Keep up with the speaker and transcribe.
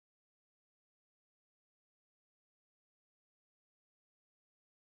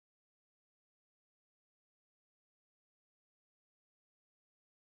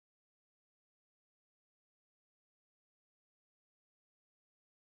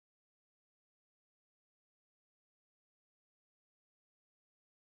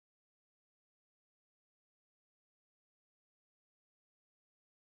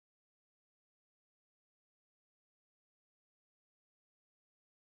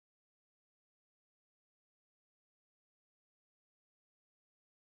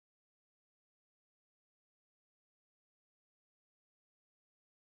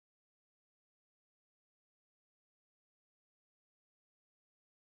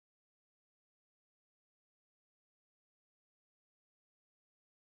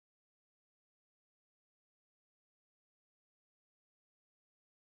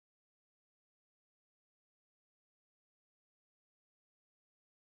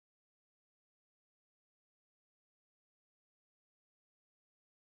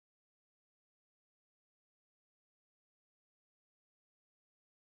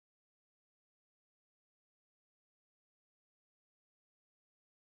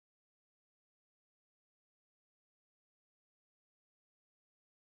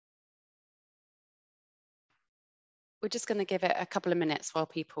We're just going to give it a couple of minutes while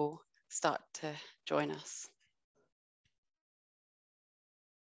people start to join us.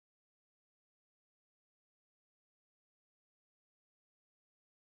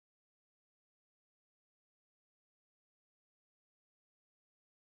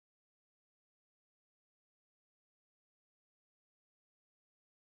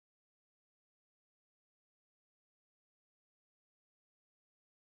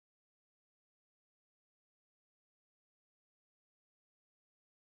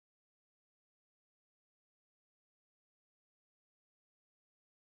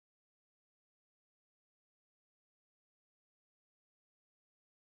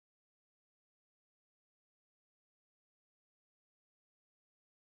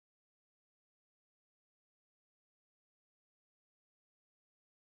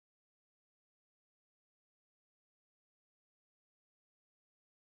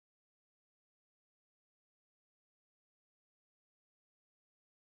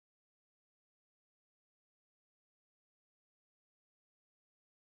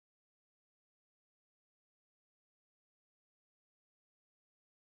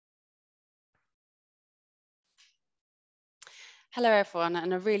 Hello everyone,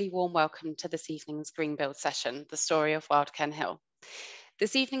 and a really warm welcome to this evening's Greenbuild session, The Story of Wild Ken Hill.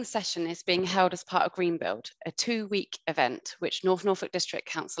 This evening's session is being held as part of Greenbuild, a 2-week event which North Norfolk District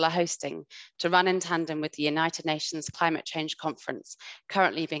Council are hosting to run in tandem with the United Nations Climate Change Conference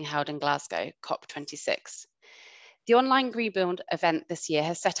currently being held in Glasgow, COP26. The online Greenbuild event this year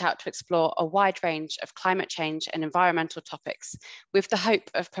has set out to explore a wide range of climate change and environmental topics with the hope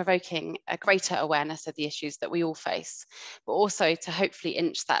of provoking a greater awareness of the issues that we all face, but also to hopefully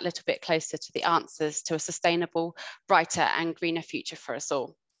inch that little bit closer to the answers to a sustainable, brighter and greener future for us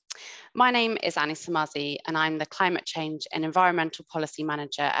all. My name is Annie Samazi, and I'm the Climate Change and Environmental Policy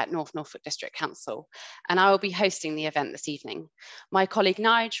Manager at North Norfolk District Council, and I will be hosting the event this evening. My colleague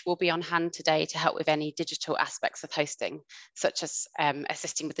Nige will be on hand today to help with any digital aspects of hosting, such as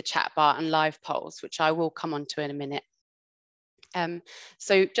assisting with the chat bar and live polls, which I will come on to in a minute.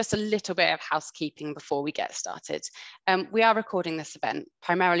 So just a little bit of housekeeping before we get started. We are recording this event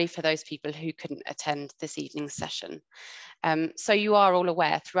primarily for those people who couldn't attend this evening's session. So you are all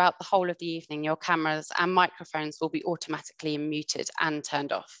aware throughout the whole of the evening, your cameras and microphones will be automatically muted and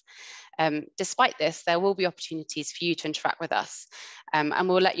turned off. Despite this, there will be opportunities for you to interact with us, and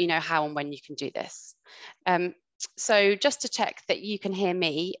we'll let you know how and when you can do this. So just to check that you can hear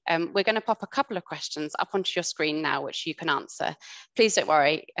me, we're going to pop a couple of questions up onto your screen now, which you can answer. Please don't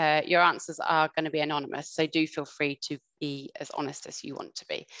worry, your answers are going to be anonymous, so do feel free to be as honest as you want to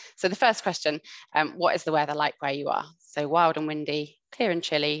be. So the first question, what is the weather like where you are? So wild and windy, clear and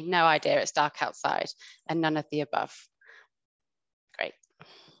chilly, no idea it's dark outside, and none of the above. Great.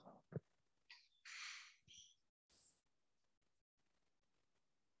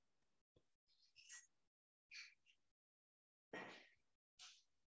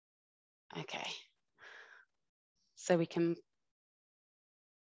 Okay, so we can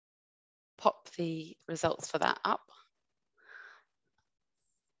pop the results for that up,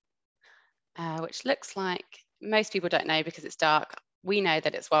 which looks like most people don't know because it's dark. We know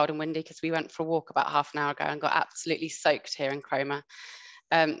that it's wild and windy because we went for a walk about half an hour ago and got absolutely soaked here in Cromer.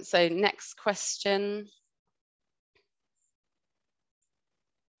 So next question.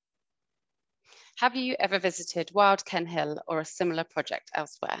 Have you ever visited Wild Ken Hill or a similar project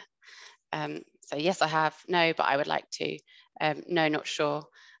elsewhere? So yes, I have. No, but I would like to. No, not sure.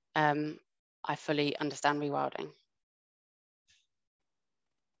 I fully understand rewilding.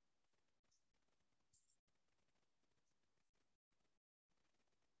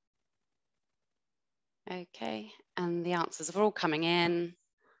 Okay, and the answers are all coming in.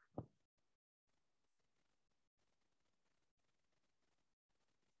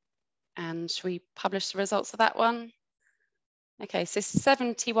 And should we publish the results of that one? Okay, so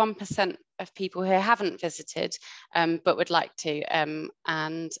 71% of people here haven't visited, but would like to.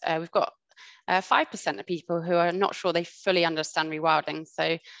 And we've got 5% of people who are not sure they fully understand rewilding.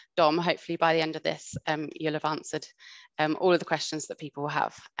 So Dom, hopefully by the end of this, you'll have answered all of the questions that people will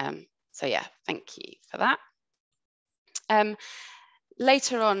have. So yeah, thank you for that.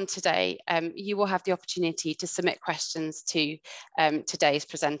 Later on today, you will have the opportunity to submit questions to today's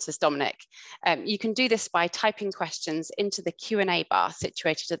presenters, Dominic. You can do this by typing questions into the Q&A bar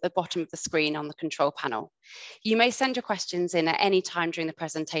situated at the bottom of the screen on the control panel. You may send your questions in at any time during the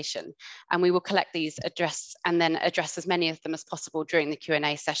presentation, and we will collect these, and then address as many of them as possible during the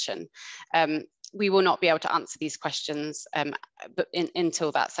Q&A session. We will not be able to answer these questions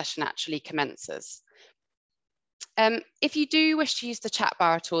until that session actually commences. If you do wish to use the chat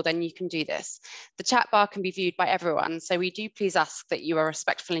bar at all, then you can do this. The chat bar can be viewed by everyone, so we do please ask that you are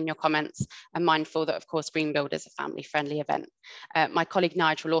respectful in your comments and mindful that, of course, Greenbuild is a family-friendly event. My colleague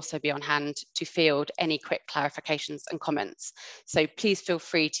Nigel will also be on hand to field any quick clarifications and comments, so please feel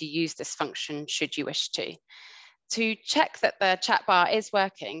free to use this function should you wish to. To check that the chat bar is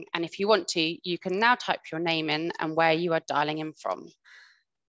working, and if you want to, you can now type your name in and where you are dialing in from.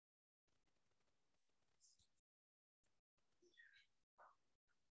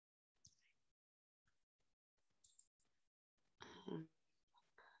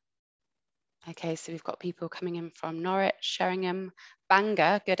 Okay, so we've got people coming in from Norwich, Sheringham,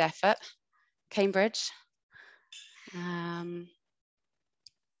 Bangor, good effort, Cambridge,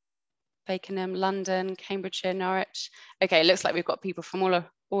 Fakenham, London, Cambridgeshire, Norwich. Okay, it looks like we've got people from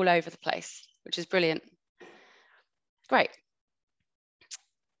all over the place, which is brilliant. Great.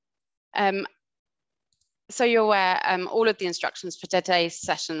 So you're aware, all of the instructions for today's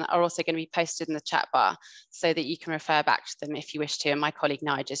session are also going to be posted in the chat bar so that you can refer back to them if you wish to, and my colleague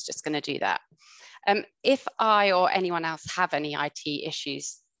Nigel is just going to do that. If I or anyone else have any IT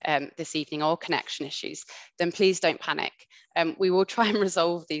issues this evening or connection issues, then please don't panic. We will try and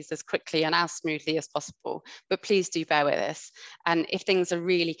resolve these as quickly and as smoothly as possible, but please do bear with us. And if things are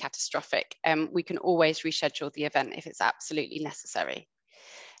really catastrophic, we can always reschedule the event if it's absolutely necessary.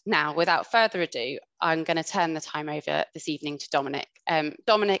 Now, without further ado, I'm going to turn the time over this evening to Dominic.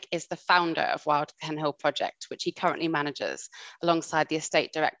 Dominic is the founder of Wild Ken Hill Project, which he currently manages alongside the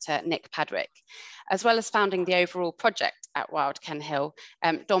estate director, Nick Padwick. As well as founding the overall project at Wild Ken Hill,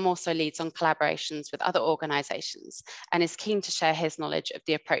 Dom also leads on collaborations with other organisations and is keen to share his knowledge of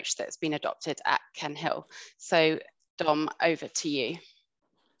the approach that's been adopted at Ken Hill. So, Dom, over to you.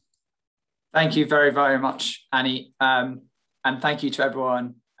 Thank you very, very much, Annie. And thank you to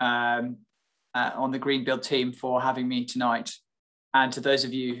everyone on the Greenbuild team for having me tonight, and to those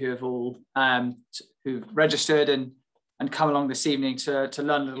of you who have all who've registered and come along this evening to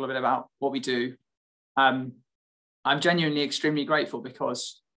learn a little bit about what we do. I'm genuinely extremely grateful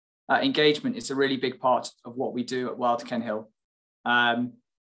because engagement is a really big part of what we do at Wild Ken Hill.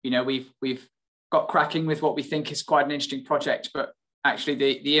 You know, we've got cracking with what we think is quite an interesting project, but actually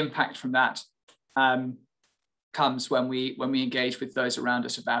the impact from that comes when we engage with those around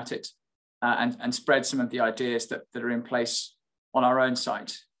us about it and spread some of the ideas that are in place on our own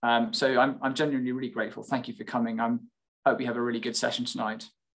site. So I'm genuinely really grateful. Thank you for coming. I hope we have a really good session tonight.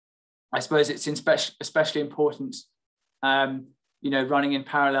 I suppose it's especially important, you know, running in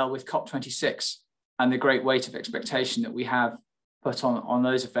parallel with COP26 and the great weight of expectation that we have put on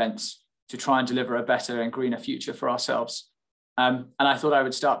those events to try and deliver a better and greener future for ourselves. And I thought I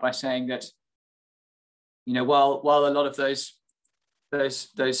would start by saying that, you know, while a lot of those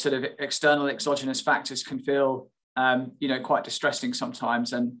sort of external exogenous factors can feel, you know, quite distressing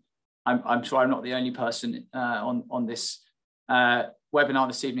sometimes, and I'm sure I'm not the only person on this webinar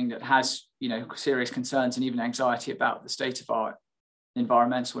this evening that has, you know, serious concerns and even anxiety about the state of our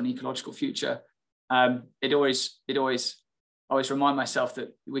environmental and ecological future. It always remind myself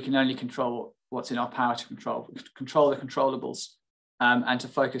that we can only control what's in our power to control the controllables, and to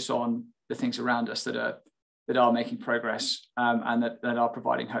focus on the things around us that are making progress, and that are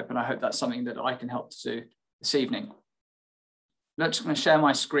providing hope. And I hope that's something that I can help to do this evening. I'm just going to share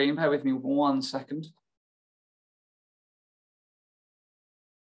my screen. Bear with me 1 second.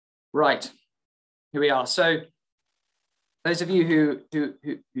 Right, here we are. So those of you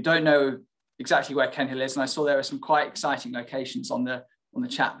who don't know exactly where Ken Hill is, and I saw there were some quite exciting locations on the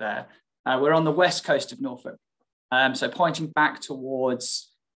chat there. We're on the west coast of Norfolk, so pointing back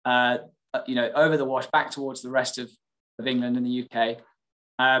towards, you know, over the Wash, back towards the rest of England and the UK.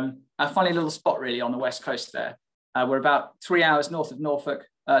 A funny little spot really on the west coast there. We're about 3 hours north of Norfolk,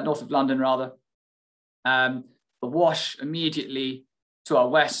 north of London rather. The Wash immediately to our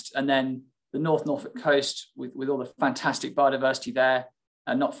west, and then the North Norfolk coast with all the fantastic biodiversity there,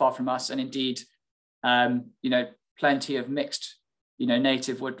 not far from us, and indeed, you know, plenty of mixed, you know,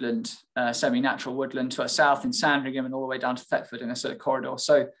 native woodland, semi-natural woodland to our south in Sandringham and all the way down to Thetford in a sort of corridor.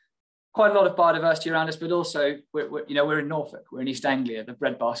 So quite a lot of biodiversity around us, but also we're in Norfolk, we're in East Anglia, the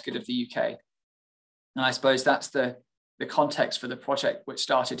breadbasket of the UK. And I suppose that's the context for the project, which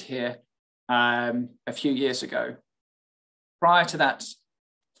started here a few years ago. Prior to that,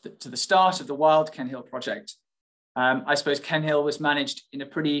 to the start of the Wild Ken Hill project, I suppose Ken Hill was managed in a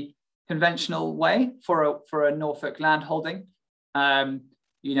pretty conventional way for a Norfolk land holding.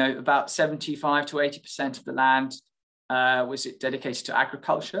 You know, about 75 to 80% of the land was dedicated to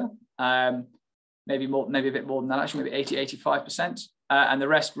agriculture. Maybe a bit more than that, actually, maybe 80, 85%. And the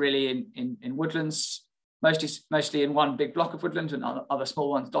rest really in woodlands, mostly in one big block of woodland and other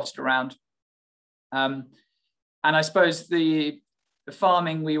small ones dotted around. And I suppose the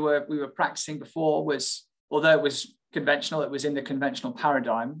farming we were practicing before was, although it was conventional, it was in the conventional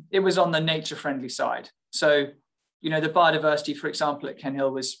paradigm, it was on the nature-friendly side. So, the biodiversity, for example, at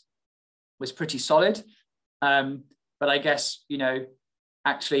Kenhill was pretty solid. But I guess,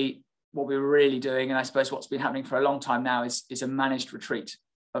 actually what we were really doing, and I suppose what's been happening for a long time now, is a managed retreat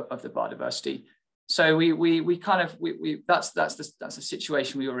of the biodiversity. So that's the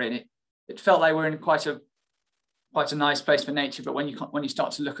situation we were in. It felt like we're in quite a nice place for nature, but when you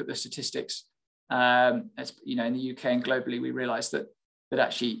start to look at the statistics, as in the UK and globally, we realise that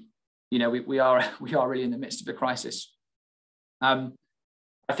actually, we are really in the midst of a crisis. I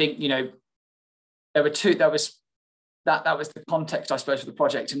think there were two. That was the context, I suppose, for the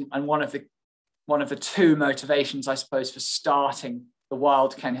project, and one of the two motivations, I suppose, for starting the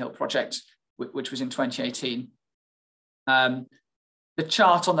Wild Kenhill project, which was in 2018. The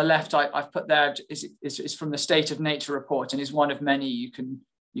chart on the left I've put there is from the State of Nature report, and is one of many you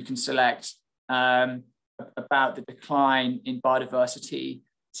can select about the decline in biodiversity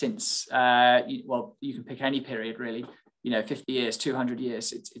since you can pick any period really. 50 years, 200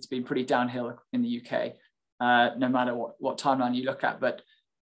 years. It's been pretty downhill in the UK, no matter what timeline you look at. But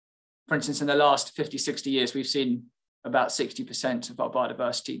for instance, in the last 50, 60 years, we've seen about 60% of our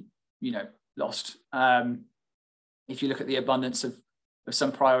biodiversity, lost. If you look at the abundance of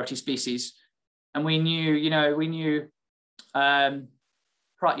some priority species, and we knew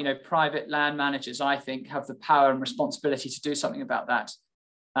private land managers, I think, have the power and responsibility to do something about that.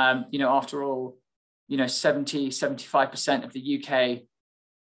 After all, 75% of the UK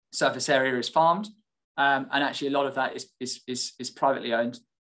surface area is farmed, and actually a lot of that is privately owned,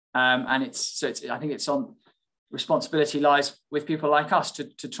 and I think it's on responsibility lies with people like us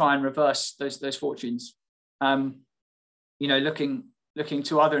to try and reverse those fortunes. Looking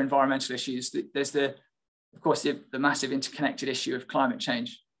to other environmental issues, there's of course the massive interconnected issue of climate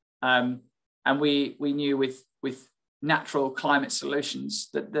change, and we knew with natural climate solutions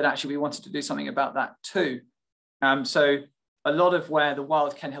that actually we wanted to do something about that too. So a lot of where the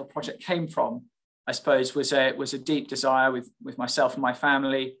Wild Kenhill project came from, I suppose, was a deep desire with myself and my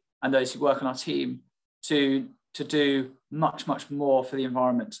family and those who work on our team to do much more for the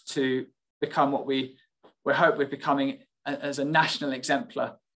environment, to become what we hope we're becoming as a national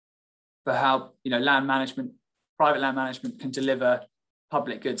exemplar for how land management, private land management, can deliver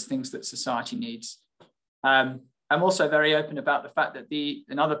public goods, things that society needs. I'm also very open about the fact that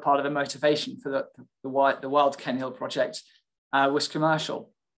another part of the motivation for the Wild Kenhill project was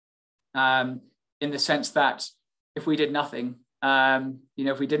commercial, in the sense that if we did nothing,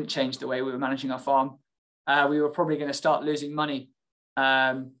 if we didn't change the way we were managing our farm, we were probably going to start losing money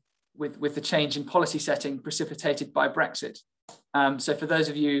with the change in policy setting precipitated by Brexit. So for those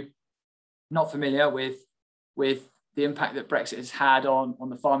of you not familiar with the impact that Brexit has had on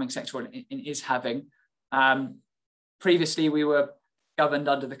the farming sector and is having, previously we were governed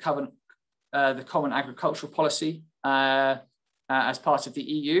under the Common Agricultural Policy as part of the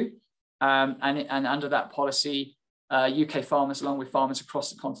EU, and under that policy, UK farmers, along with farmers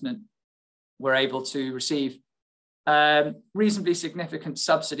across the continent, were able to receive reasonably significant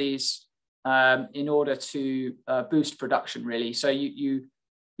subsidies in order to boost production, really. So you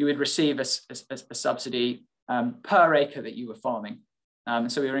would receive a subsidy per acre that you were farming.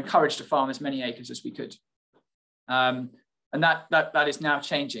 So we were encouraged to farm as many acres as we could. And that is now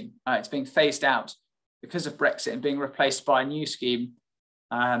changing. It's being phased out because of Brexit and being replaced by a new scheme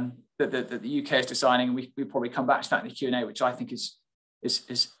that the UK is designing. And we'll probably come back to that in the Q&A, which I think is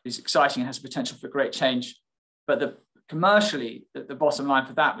exciting and has potential for great change. But commercially, the bottom line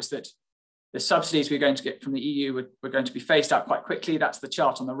for that was that the subsidies we're going to get from the EU were going to be phased out quite quickly. That's the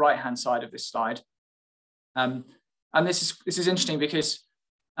chart on the right-hand side of this slide. And this is interesting because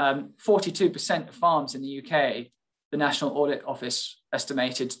 42% of farms in the UK, the National Audit Office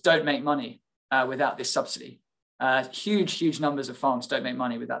estimated, don't make money without this subsidy. Huge numbers of farms don't make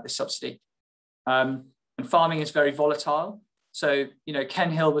money without this subsidy. And farming is very volatile. So,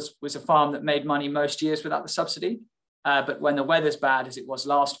 Kenhill was a farm that made money most years without the subsidy. But when the weather's bad, as it was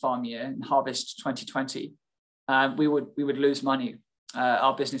last farm year in harvest 2020, we would lose money.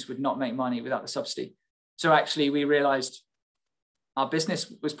 Our business would not make money without the subsidy. So actually, we realized our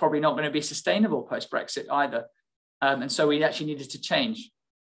business was probably not going to be sustainable post-Brexit either. And so we actually needed to change.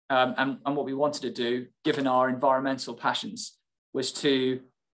 And what we wanted to do, given our environmental passions, was to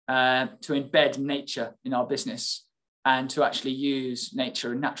embed nature in our business and to actually use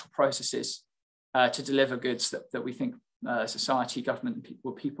nature and natural processes to deliver goods that we think society, government,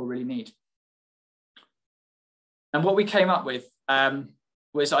 and people really need. And what we came up with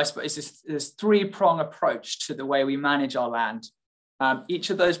was, I suppose, this three-prong approach to the way we manage our land. Each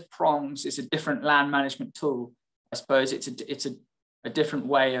of those prongs is a different land management tool. I suppose it's a different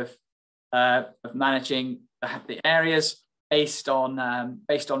way of managing the areas based on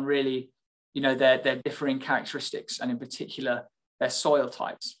really, their differing characteristics, and in particular their soil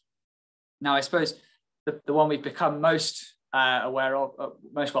types. Now, I suppose the one we've become most aware of,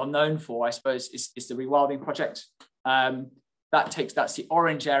 most well known for, I suppose, is the Rewilding project. That's the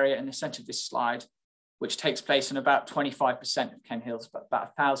orange area in the centre of this slide, which takes place on about 25% of Ken Hills, but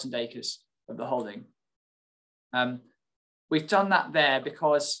about 1,000 acres of the holding. We've done that there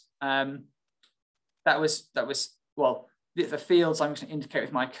because that was well, the fields I'm going to indicate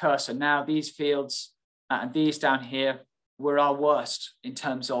with my cursor now. These fields and these down here were our worst in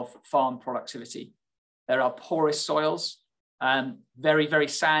terms of farm productivity. There are porous soils, very, very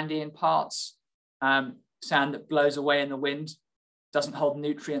sandy in parts, sand that blows away in the wind, doesn't hold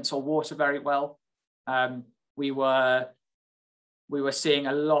nutrients or water very well. We were seeing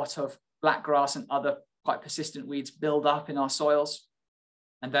a lot of blackgrass and other quite persistent weeds build up in our soils,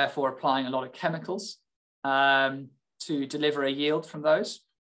 and therefore applying a lot of chemicals to deliver a yield from those.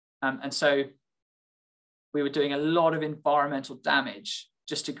 And so we were doing a lot of environmental damage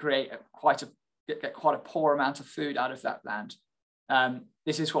just to create get quite a poor amount of food out of that land.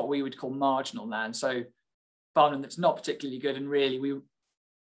 This is what we would call marginal land. So farmland that's not particularly good, and really we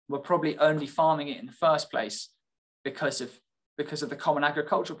were probably only farming it in the first place because of the common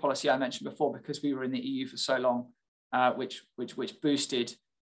agricultural policy I mentioned before, because we were in the EU for so long, which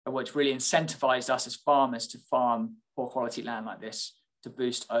really incentivized us as farmers to farm poor quality land like this to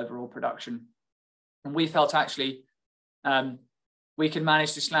boost overall production. And we felt actually we can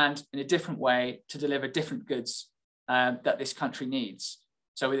manage this land in a different way to deliver different goods that this country needs.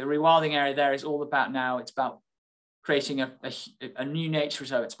 So with the Rewilding area there is all about now, it's about creating a new nature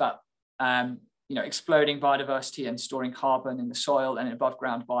reserve. It's about exploding biodiversity and storing carbon in the soil and above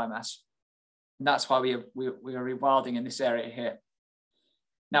ground biomass. And that's why we are rewilding in this area here.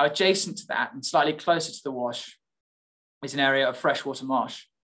 Now, adjacent to that and slightly closer to the wash is an area of freshwater marsh,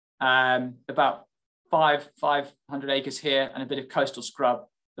 about 500 acres here and a bit of coastal scrub,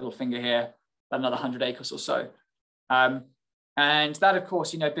 little finger here, about another 100 acres or so. And that, of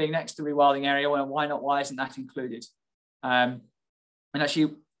course, being next to the Rewilding area, well, why isn't that included? And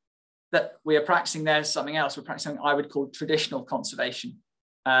actually, that we are practicing there something else. We're practicing something I would call traditional conservation.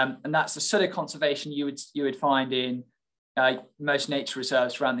 And that's the sort of conservation you would find in most nature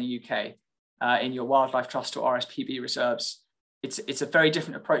reserves around the UK, in your Wildlife Trust or RSPB reserves. It's a very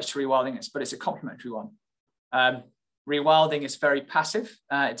different approach to rewilding, but it's a complementary one. Rewilding is very passive.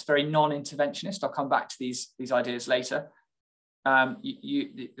 It's very non-interventionist. I'll come back to these ideas later.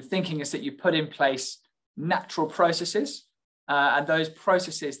 The thinking is that you put in place natural processes, and those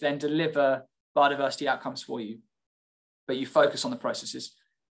processes then deliver biodiversity outcomes for you, but you focus on the processes.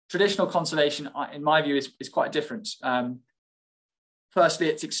 Traditional conservation, in my view, is quite different. Firstly,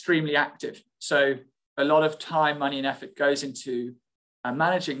 it's extremely active. So a lot of time, money, and effort goes into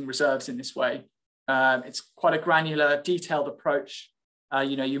managing reserves in this way. It's quite a granular, detailed approach.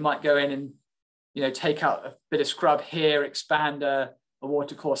 You might go in and take out a bit of scrub here, expand a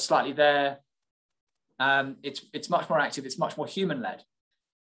watercourse slightly there. It's much more active. It's much more human-led.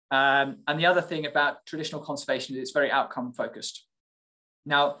 And the other thing about traditional conservation is it's very outcome focused.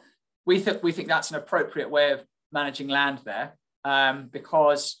 Now, we think that's an appropriate way of managing land there,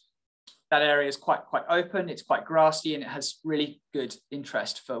 because that area is quite open, it's quite grassy, and it has really good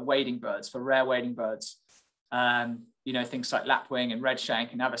interest for wading birds, for rare wading birds, things like lapwing and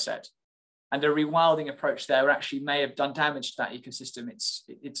redshank and avocet. And the rewilding approach there actually may have done damage to that ecosystem.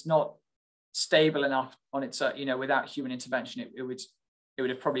 It's not stable enough on its without human intervention. It would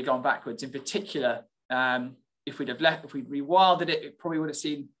have probably gone backwards. In particular, if we'd rewilded it, it probably would have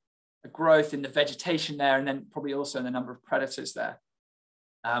seen a growth in the vegetation there, and then probably also in the number of predators there,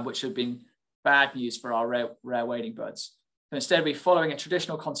 which would have been bad news for our rare wading birds. So instead, we're following a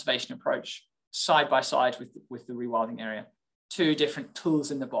traditional conservation approach side by side with the rewilding area. Two different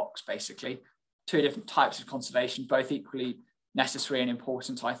tools in the box, basically. Two different types of conservation, both equally necessary and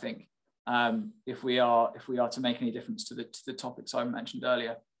important, I think, if we are to make any difference to the topics I mentioned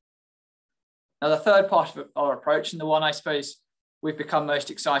earlier. Now, the third part of our approach, and the one I suppose we've become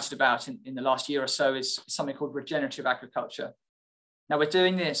most excited about in the last year or so, is something called regenerative agriculture. Now, we're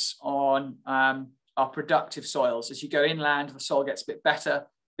doing this on our productive soils. As you go inland, the soil gets a bit better, a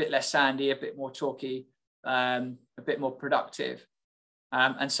bit less sandy, a bit more chalky, a bit more productive.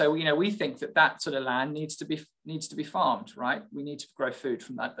 And so, we think that sort of land needs to be farmed, right? We need to grow food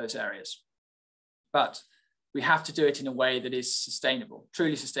from those areas. But we have to do it in a way that is sustainable,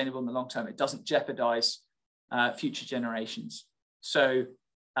 truly sustainable in the long term. It doesn't jeopardize future generations. So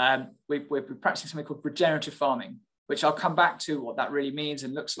we're practicing something called regenerative farming, which I'll come back to what that really means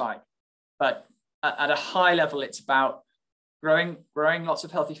and looks like. But at a high level, it's about growing lots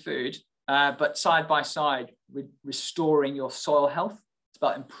of healthy food, but side by side with restoring your soil health. It's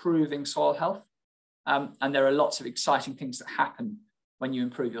about improving soil health. And there are lots of exciting things that happen when you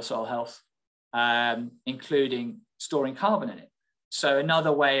improve your soil health, including storing carbon in it. So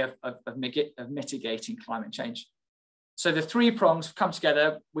another way of mitigating climate change. So the three prongs have come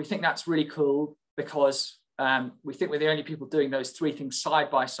together. We think that's really cool because we think we're the only people doing those three things side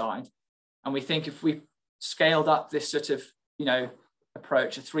by side. And we think if we scaled up this sort of,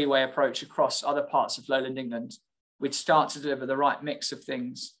 approach, a three-way approach across other parts of lowland England, we'd start to deliver the right mix of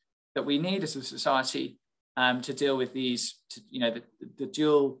things that we need as a society to deal with these, the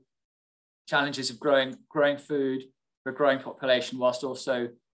dual challenges of growing food for a growing population, whilst also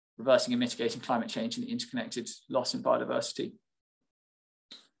reversing and mitigating climate change and the interconnected loss in biodiversity.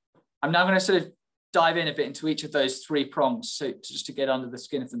 I'm now going to sort of dive in a bit into each of those three prongs, so just to get under the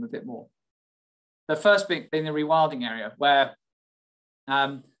skin of them a bit more. The first being the rewilding area, where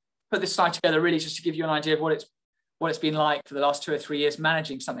put this slide together really just to give you an idea of what it's been like for the last 2 or 3 years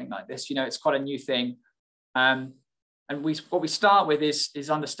managing something like this. It's quite a new thing. And what we start with is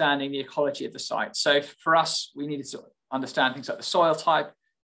understanding the ecology of the site. So for us, we needed to understand things like the soil type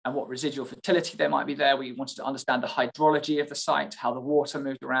and what residual fertility there might be there. We wanted to understand the hydrology of the site, how the water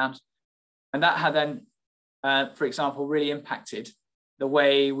moved around. And that had then, for example, really impacted the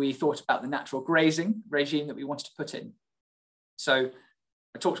way we thought about the natural grazing regime that we wanted to put in. So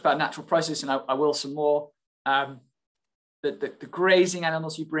I talked about natural process, and I will some more. The grazing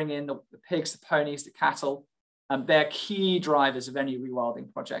animals you bring in, the pigs, the ponies, the cattle, they're key drivers of any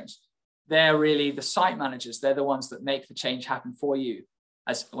rewilding project. They're really the site managers. They're the ones that make the change happen for you.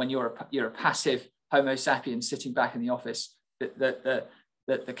 As when you're a passive Homo sapiens sitting back in the office, the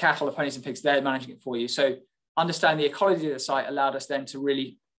cattle, the ponies and pigs, they're managing it for you. So understanding the ecology of the site allowed us then to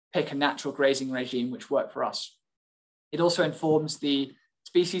really pick a natural grazing regime which worked for us. It also informs the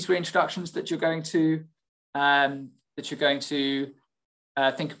species reintroductions that you're going to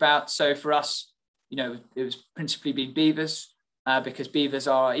think about. So for us, it was principally been beavers, because beavers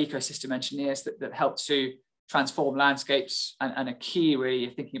are ecosystem engineers that help to transform landscapes and are key really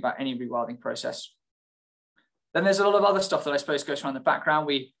thinking about any rewilding process. Then there's a lot of other stuff that I suppose goes around the background.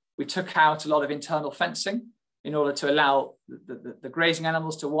 We took out a lot of internal fencing in order to allow the grazing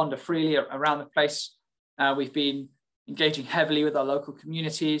animals to wander freely around the place. We've been engaging heavily with our local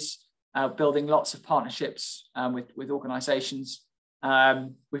communities, building lots of partnerships with organizations.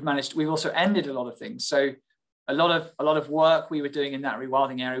 We've also ended a lot of things. So a lot of work we were doing in that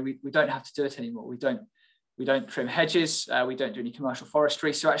rewilding area, we don't have to do it anymore. We don't trim hedges. We don't do any commercial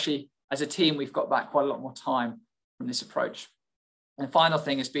forestry. So actually, as a team, we've got back quite a lot more time from this approach. And the final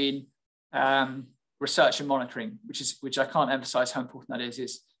thing has been research and monitoring, which I can't emphasize how important that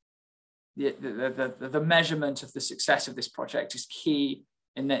is the measurement of the success of this project is key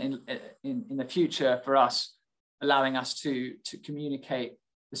in the future for us, allowing us to communicate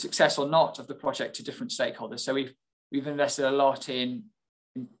the success or not of the project to different stakeholders. So we've invested a lot in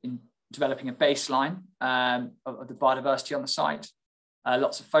developing a baseline of the biodiversity on the site,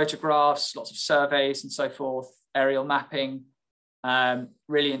 lots of photographs, lots of surveys and so forth, aerial mapping,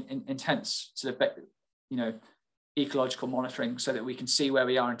 really intense sort of, ecological monitoring so that we can see where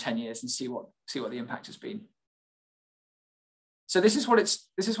we are in 10 years and see what the impact has been. So this is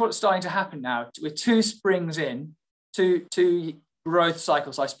what's starting to happen now. We're 2 springs in, two growth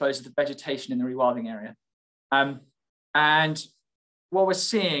cycles, I suppose, of the vegetation in the rewilding area. And what we're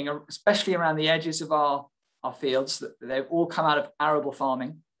seeing, especially around the edges of our fields, that they've all come out of arable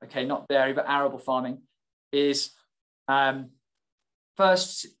farming, okay, not dairy, but arable farming, is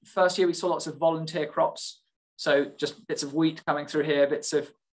first year we saw lots of volunteer crops. So just bits of wheat coming through here, bits of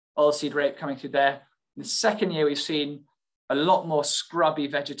oilseed rape coming through there. In the second year, we've seen a lot more scrubby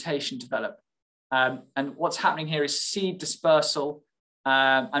vegetation develop. And what's happening here is seed dispersal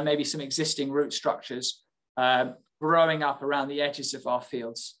and maybe some existing root structures growing up around the edges of our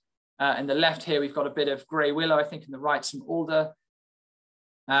fields. In the left here, we've got a bit of grey willow, I think in the right, some alder.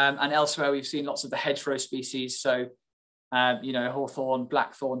 And elsewhere, we've seen lots of the hedgerow species. So, hawthorn,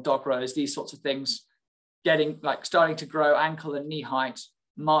 blackthorn, dogrose, these sorts of things, starting to grow ankle and knee height,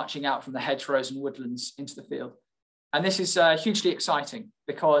 marching out from the hedgerows and woodlands into the field. And this is hugely exciting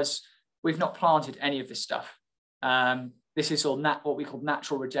because we've not planted any of this stuff. This is all what we call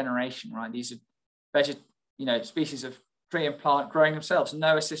natural regeneration, right? These are species of tree and plant growing themselves,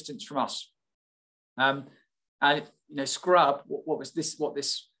 no assistance from us. And scrub, what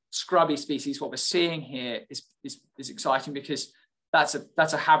this scrubby species, what we're seeing here is exciting, because that's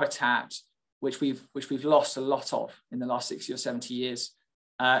a habitat which we've lost a lot of in the last 60 or 70 years,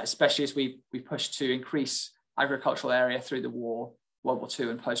 especially as we push to increase agricultural area through the war, World War II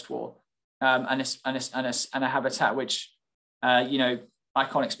and post-war, and a habitat which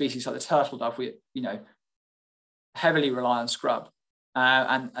iconic species like the turtle dove, we heavily rely on scrub,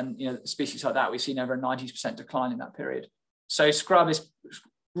 and species like that we've seen over a 90% decline in that period. So scrub is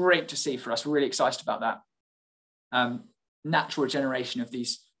great to see for us. We're really excited about that natural regeneration of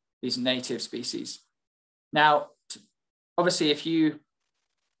these native species. Now, obviously, if you,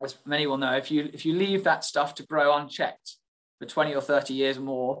 as many will know, if you leave that stuff to grow unchecked for 20 or 30 years or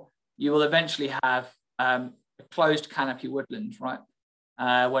more, you will eventually have a closed canopy woodland, right?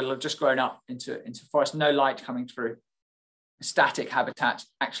 Where it'll have just grown up into forest, no light coming through, static habitat.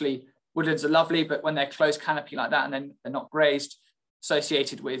 Actually, woodlands are lovely, but when they're closed canopy like that and then they're not grazed,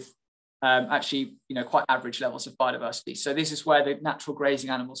 associated with quite average levels of biodiversity. So this is where the natural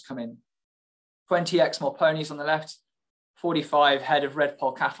grazing animals come in. 20 Exmoor ponies on the left, 45 head of red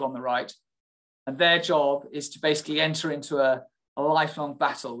poll cattle on the right. And their job is to basically enter into a lifelong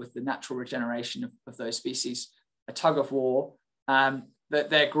battle with the natural regeneration of those species, a tug of war, that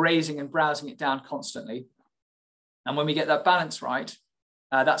they're grazing and browsing it down constantly. And when we get that balance right,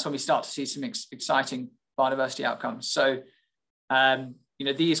 that's when we start to see some exciting biodiversity outcomes. So,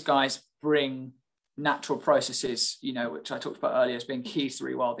 these guys bring natural processes, which I talked about earlier as being keys to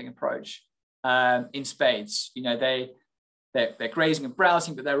the rewilding approach, in spades. They're grazing and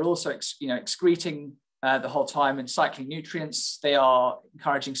browsing, but they're also excreting the whole time and cycling nutrients. They are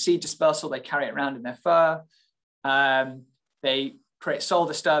encouraging seed dispersal. They carry it around in their fur. They create soil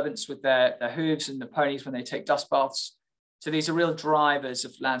disturbance with their hooves and the ponies when they take dust baths. So these are real drivers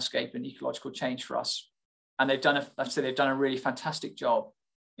of landscape and ecological change for us. And they've done a really fantastic job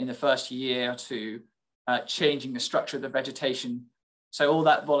in the first year or two, changing the structure of the vegetation. So all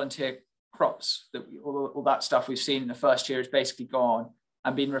that volunteer crops, all that stuff we've seen in the first year is basically gone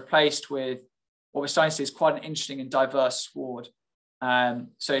and been replaced with what we're starting to see is quite an interesting and diverse sward.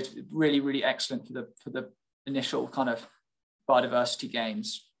 So it's really, really excellent for the initial kind of biodiversity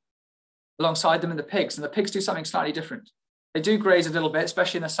gains. Alongside them are the pigs, and the pigs do something slightly different. They do graze a little bit,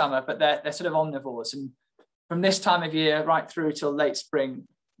 especially in the summer, but they're sort of omnivores. And from this time of year right through till late spring,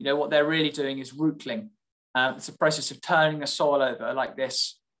 what they're really doing is rootling. It's a process of turning the soil over like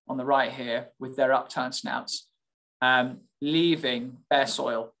this on the right here with their upturned snouts, leaving bare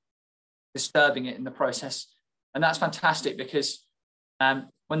soil, disturbing it in the process. And that's fantastic because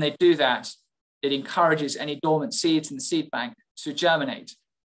when they do that, it encourages any dormant seeds in the seed bank to germinate.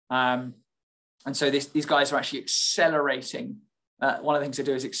 And so these guys are actually accelerating. One of the things they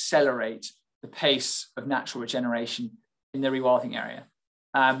do is accelerate the pace of natural regeneration in the rewilding area.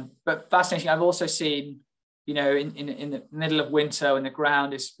 But fascinating, I've also seen, in the middle of winter when the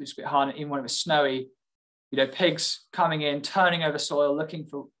ground is a bit hard, even when it was snowy, pigs coming in, turning over soil, looking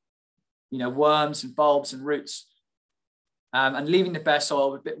for, worms and bulbs and roots, and leaving the bare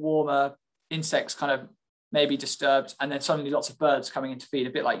soil a bit warmer, insects kind of maybe disturbed, and then suddenly lots of birds coming in to feed, a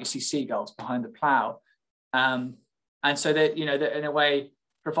bit like you see seagulls behind the plough. And so they're in a way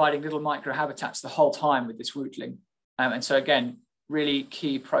providing little micro habitats the whole time with this rootling. And so again, really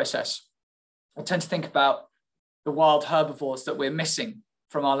key process. I tend to think about the wild herbivores that we're missing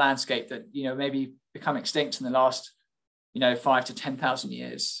from our landscape that maybe become extinct in the last 5 to 10,000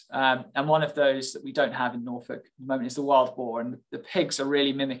 years. And one of those that we don't have in Norfolk at the moment is the wild boar, and the pigs are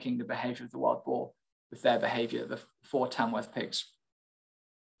really mimicking the behaviour of the wild boar with their behaviour, the 4 Tamworth pigs.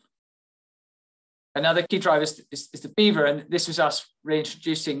 Another key driver is the beaver, and this was us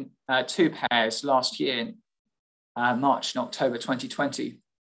reintroducing 2 pairs last year in March and October 2020.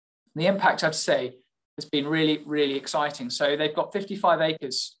 The impact, I have to say, has been really, really exciting. So they've got 55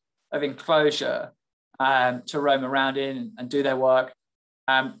 acres of enclosure to roam around in and do their work.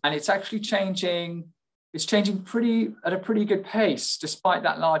 And it's actually changing. It's changing at a pretty good pace, despite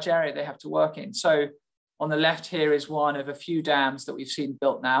that large area they have to work in. So on the left here is one of a few dams that we've seen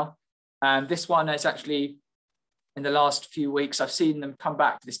built now. And this one is actually, in the last few weeks, I've seen them come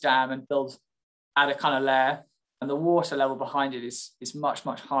back to this dam and add a kind of layer. And the water level behind it is much,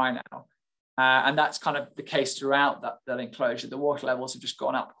 much higher now. And that's kind of the case throughout that enclosure. The water levels have just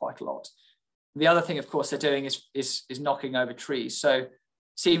gone up quite a lot. The other thing, of course, they're doing is knocking over trees. So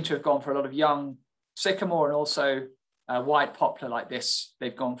seem to have gone for a lot of young sycamore and also white poplar like this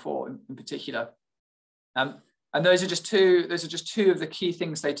they've gone for in particular. And those are just two of the key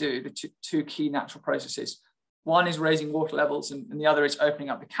things they do, the two key natural processes. One is raising water levels and the other is opening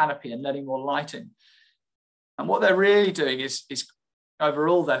up the canopy and letting more light in. And what they're really doing is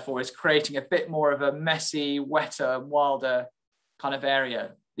overall, therefore, is creating a bit more of a messy, wetter, wilder kind of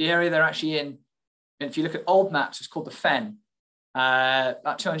area. The area they're actually in, and if you look at old maps, it's called the Fen.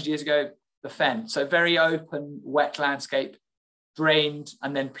 About 200 years ago, the Fen. So very open, wet landscape, drained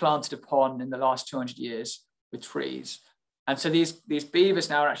and then planted upon in the last 200 years with trees. And so these beavers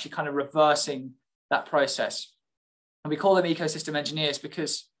now are actually kind of reversing that process. And we call them ecosystem engineers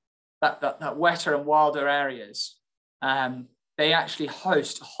because that wetter and wilder areas, they actually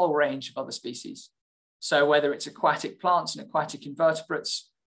host a whole range of other species. So whether it's aquatic plants and aquatic invertebrates,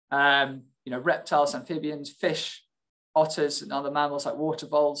 reptiles, amphibians, fish, otters and other mammals like water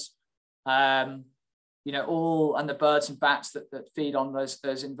voles, all, and the birds and bats that feed on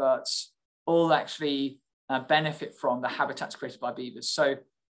those inverts, all actually benefit from the habitats created by beavers. So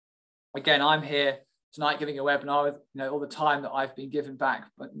again, I'm here tonight giving a webinar with all the time that I've been given back,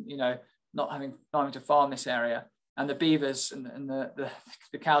 but not having to farm this area, and the beavers and the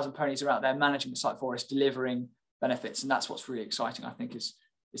cows and ponies are out there managing the site for us, delivering benefits, and that's what's really exciting. I think is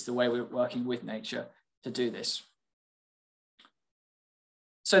the way we're working with nature to do this.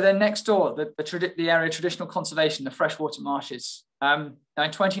 So then next door, the area of traditional conservation, the freshwater marshes. Now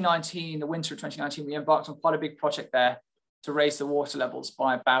in 2019, the winter of 2019, we embarked on quite a big project there to raise the water levels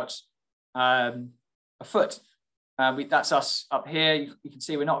by about a foot. That's us up here. You can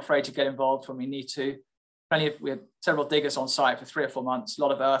see we're not afraid to get involved when we need to. We had several diggers on site for 3 or 4 months. A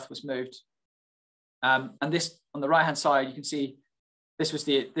lot of earth was moved. And this on the right-hand side, you can see this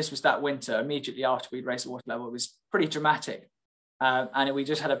was that winter immediately after we'd raised the water level. It was pretty dramatic. And we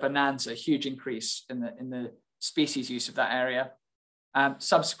just had a bonanza, huge increase in the species use of that area.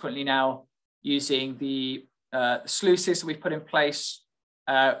 Subsequently now using the sluices that we've put in place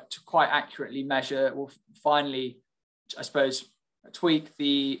to quite accurately measure, we'll finally, I suppose, tweak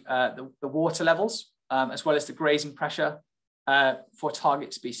the water levels as well as the grazing pressure for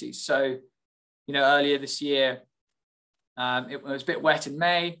target species. So, earlier this year, it was a bit wet in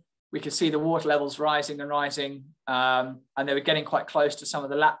May. We could see the water levels rising and rising, and they were getting quite close to some of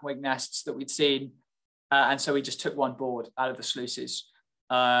the lapwing nests that we'd seen. And so we just took one board out of the sluices,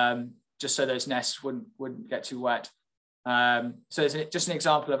 just so those nests wouldn't get too wet. So it's just an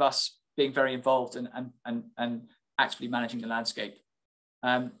example of us being very involved and actively managing the landscape.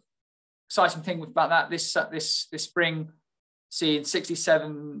 Exciting thing about that, this spring, seeing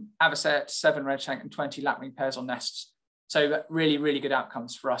 67 avocet, 7 redshank and 20 lapwing pairs on nests. So really, really good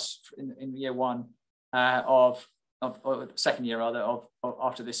outcomes for us in year one or second year rather of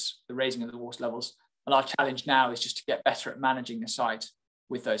after the raising of the water levels. And our challenge now is just to get better at managing the site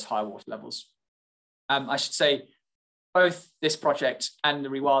with those high water levels. I should say both this project and the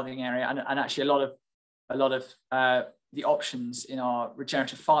rewilding area, and actually a lot of the options in our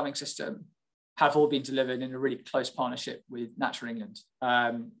regenerative farming system have all been delivered in a really close partnership with Natural England,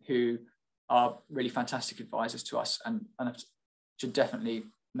 who are really fantastic advisors to us and should definitely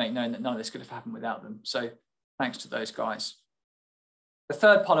make known that none of this could have happened without them. So thanks to those guys. The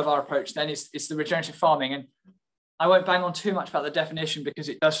third part of our approach then is the regenerative farming. And I won't bang on too much about the definition because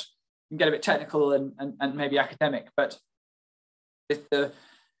it can get a bit technical and maybe academic, but the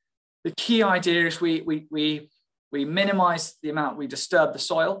key idea is we minimize the amount we disturb the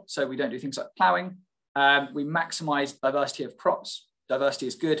soil. So we don't do things like ploughing. We maximize diversity of crops. Diversity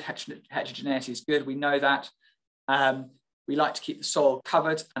is good, heterogeneity is good, we know that. We like to keep the soil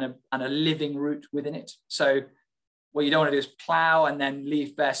covered and a living root within it. So what you don't want to do is plough and then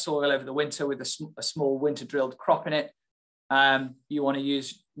leave bare soil over the winter with a small winter drilled crop in it. You want to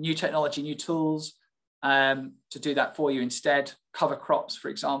use new technology, new tools to do that for you instead. Cover crops, for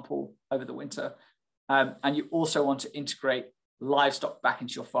example, over the winter. And you also want to integrate livestock back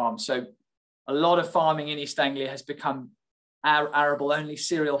into your farm. So a lot of farming in East Anglia has become arable only,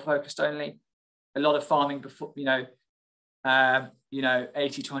 cereal focused only. A lot of farming before, 80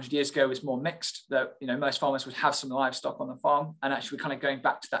 to 100 years ago was more mixed, that most farmers would have some livestock on the farm, and actually we're kind of going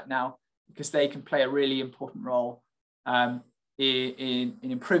back to that now because they can play a really important role in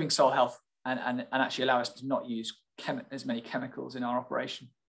improving soil health and actually allow us to not use as many chemicals in our operation.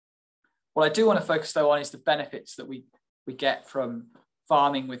 What I do want to focus though on is the benefits that we get from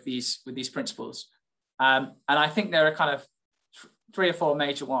farming with these principles, and I think there are kind of 3 or 4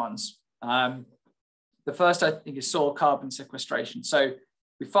 major ones. The first, I think, is soil carbon sequestration. So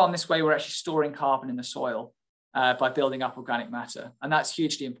we farm this way, we're actually storing carbon in the soil by building up organic matter. And that's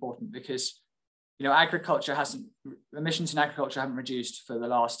hugely important because, emissions in agriculture haven't reduced for the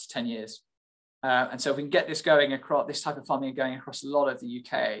last 10 years. And so if we can get this going across, this type of farming going across a lot of the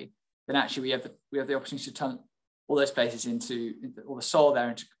UK, then actually we have the opportunity to turn all those places into all the soil there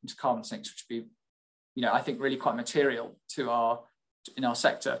into carbon sinks, which would be I think really quite material in our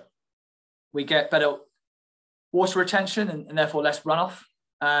sector. We get better water retention and therefore less runoff.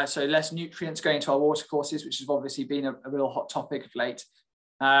 So less nutrients going into our watercourses, which has obviously been a real hot topic of late.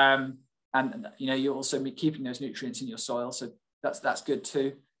 And you'll also be keeping those nutrients in your soil, so that's good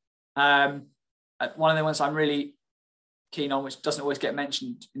too. One of the ones I'm really keen on, which doesn't always get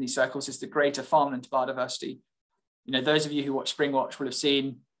mentioned in these circles, is the greater farmland biodiversity. Those of you who watch Spring Watch will have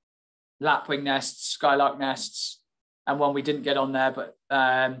seen lapwing nests, skylark nests, and one we didn't get on there, but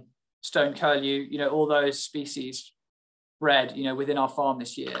stone curlew, all those species bred, within our farm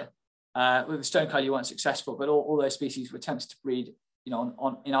this year. With the stone curlew weren't successful, but all those species were attempts to breed, in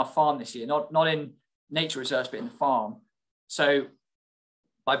our farm this year, not in nature reserves, but in the farm. So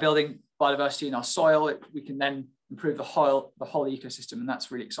by building biodiversity in our soil, we can then improve the whole ecosystem, and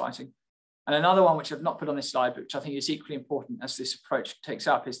that's really exciting. And another one, which I've not put on this slide, but which I think is equally important as this approach takes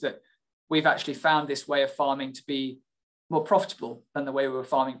up, is that we've actually found this way of farming to be more profitable than the way we were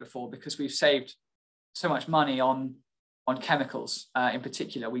farming before, because we've saved so much money on chemicals. In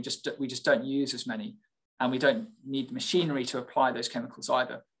particular, we just don't use as many, and we don't need machinery to apply those chemicals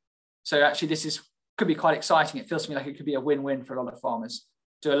either. So actually could be quite exciting. It feels to me like it could be a win-win for a lot of farmers.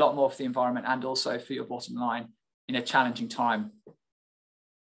 Do a lot more for the environment and also for your bottom line in a challenging time.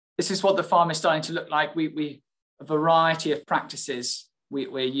 This is what the farm is starting to look like. A variety of practices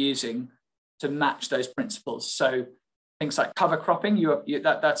we're using to match those principles. So things like cover cropping,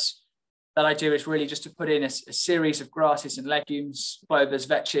 that idea is really just to put in a series of grasses and legumes, clovers,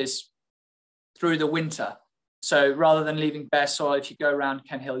 vetches through the winter. So rather than leaving bare soil, if you go around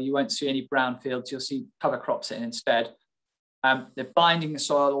Ken Hill, you won't see any brown fields, you'll see cover crops in instead. They're binding the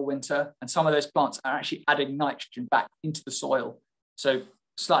soil all winter, and some of those plants are actually adding nitrogen back into the soil. So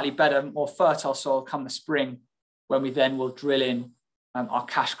slightly better, more fertile soil come the spring, when we then will drill in our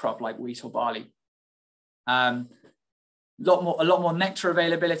cash crop like wheat or barley. A lot more nectar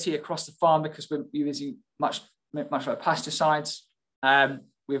availability across the farm because we're using much more pesticides.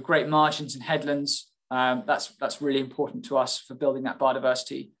 We have great margins in headlands. That's really important to us for building that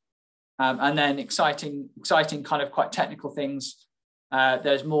biodiversity. And then exciting kind of quite technical things.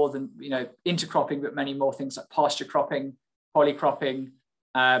 There's more than intercropping, but many more things like pasture cropping, polycropping.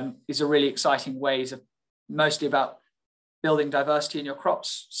 These are really exciting ways of mostly about building diversity in your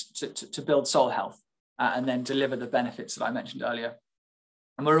crops to build soil health and then deliver the benefits that I mentioned earlier.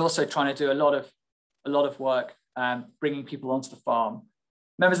 And we're also trying to do a lot of work bringing people onto the farm,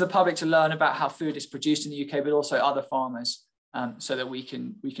 members of the public, to learn about how food is produced in the UK, but also other farmers, so that we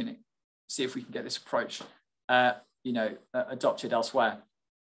can see if we can get this approach adopted elsewhere.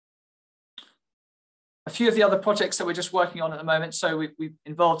 A few of the other projects that we're just working on at the moment. So we've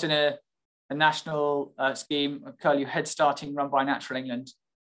involved in a national scheme of curlew head starting run by Natural England.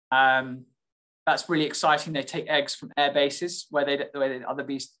 That's really exciting. They take eggs from air bases where they'd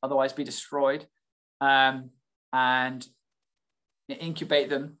otherwise be destroyed, and incubate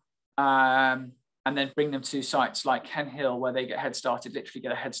them, and then bring them to sites like Ken Hill, where they get literally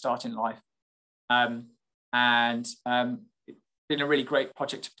get a head start in life. It's been a really great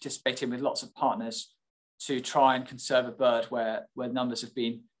project to participate in with lots of partners to try and conserve a bird where numbers have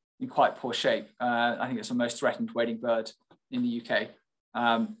been in quite poor shape. I think it's the most threatened wading bird in the UK.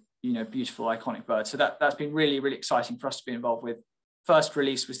 Beautiful, iconic bird. So that's been really, really exciting for us to be involved with. First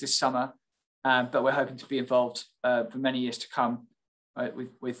release was this summer, but we're hoping to be involved for many years to come.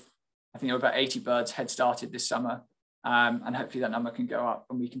 With I think there were about 80 birds head started this summer, and hopefully that number can go up,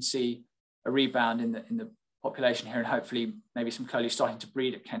 and we can see a rebound in the population here, and hopefully maybe some curlew starting to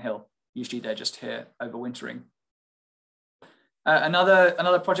breed at Ken Hill. Usually they're just here overwintering.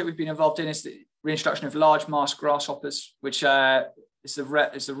 Another project we've been involved in is the reintroduction of large marsh grasshoppers, which is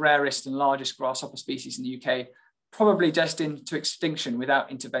the rarest and largest grasshopper species in the UK, probably destined to extinction without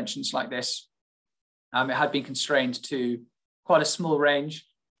interventions like this. It had been constrained to quite a small range,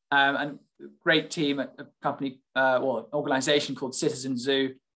 and a great team at a company or an organisation called Citizen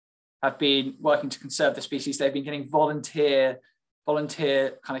Zoo have been working to conserve the species. They've been getting volunteer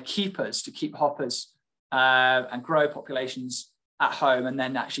kind of keepers to keep hoppers and grow populations at home, and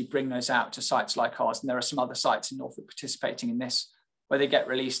then actually bring those out to sites like ours. And there are some other sites in Norfolk participating in this, where they get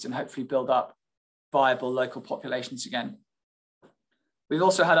released and hopefully build up viable local populations again. We've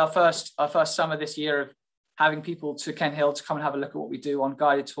also had our first summer this year of having people to Ken Hill to come and have a look at what we do on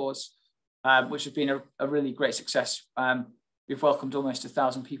guided tours, which has been a really great success. We've welcomed almost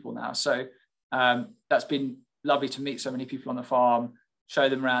 1,000 people now. So that's been lovely to meet so many people on the farm, show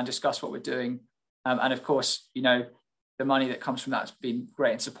them around, discuss what we're doing. And of course, the money that comes from that has been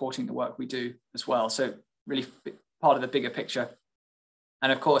great in supporting the work we do as well. So really part of the bigger picture.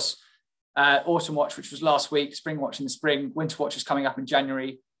 And of course, Autumn Watch, which was last week, Spring Watch in the spring, Winter Watch is coming up in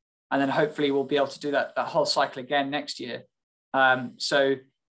January, and then hopefully we'll be able to do that whole cycle again next year. So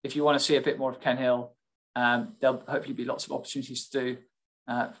if you want to see a bit more of Ken Hill, there'll hopefully be lots of opportunities to do,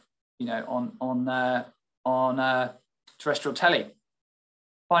 on terrestrial telly.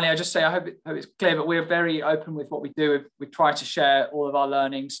 Finally, I just say I hope it's clear, but we're very open with what we do. We try to share all of our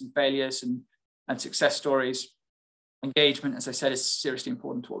learnings and failures and success stories. Engagement, as I said, is seriously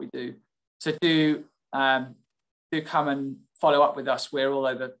important to what we do. So do come and follow up with us. We're all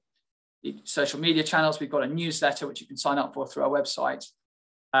over the social media channels. We've got a newsletter which you can sign up for through our website,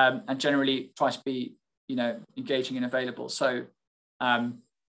 and generally try to be, engaging and available. So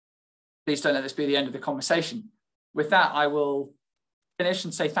please don't let this be the end of the conversation. With that, I will finish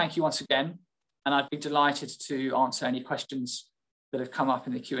and say thank you once again, and I'd be delighted to answer any questions that have come up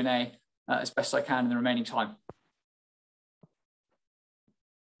in the Q&A as best I can in the remaining time.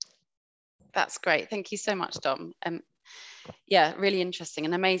 That's great. Thank you so much, Dom. Yeah, really interesting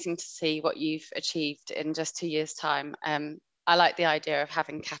and amazing to see what you've achieved in just 2 years' time. I like the idea of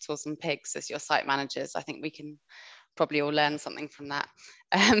having cattle and pigs as your site managers. I think we can probably all learn something from that.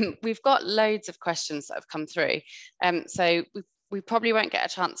 We've got loads of questions that have come through. So we probably won't get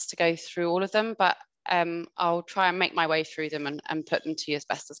a chance to go through all of them, but I'll try and make my way through them and put them to you as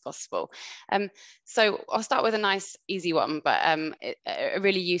best as possible. So I'll start with a nice, easy one, but a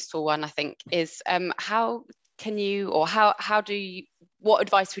really useful one, I think, is how can you, or how do you, what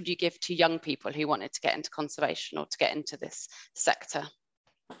advice would you give to young people who wanted to get into conservation or to get into this sector?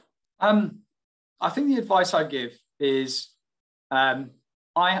 I think the advice I give is I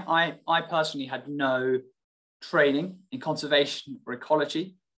personally had no training in conservation or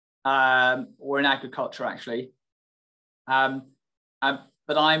ecology, or in agriculture, actually. But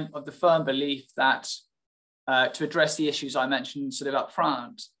I'm of the firm belief that to address the issues I mentioned sort of up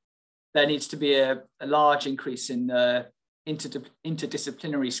front, there needs to be a large increase in the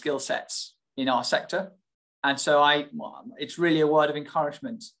interdisciplinary skill sets in our sector. And so it's really a word of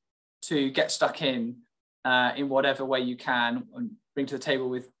encouragement to get stuck in whatever way you can and bring to the table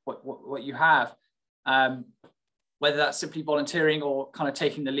with what you have. Whether that's simply volunteering or kind of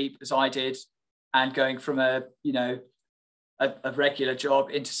taking the leap as I did and going from a regular job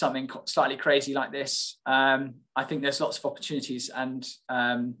into something slightly crazy like this. I think there's lots of opportunities, and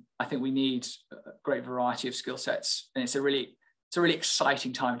I think we need a great variety of skill sets, and it's a really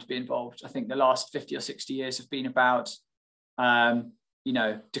exciting time to be involved. I think the last 50 or 60 years have been about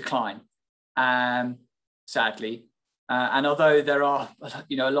decline, sadly, and although there are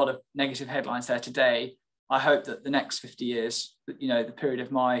a lot of negative headlines there today, I hope that the next 50 years, the period of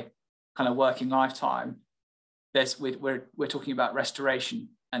my kind of working lifetime, we're talking about restoration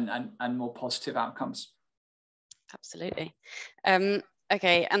and more positive outcomes. Absolutely.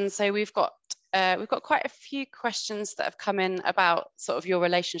 Okay, and so we've got quite a few questions that have come in about sort of your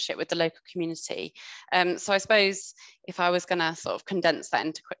relationship with the local community. So I suppose if I was going to sort of condense that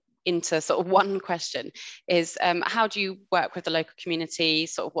into sort of one question, is how do you work with the local community?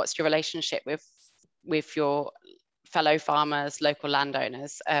 Sort of what's your relationship with your fellow farmers, local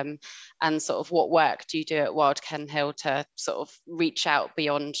landowners, and sort of what work do you do at Wild Ken Hill to sort of reach out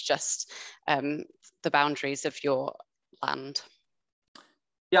beyond just the boundaries of your land?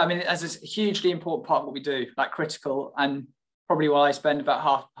 Yeah, I mean, as a hugely important part of what we do, like critical, and probably what I spend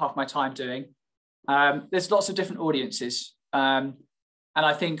about half my time doing. There's lots of different audiences, and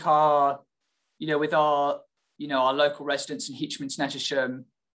I think with our local residents in Heacham and Snettisham,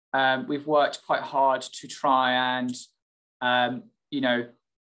 we've worked quite hard to try and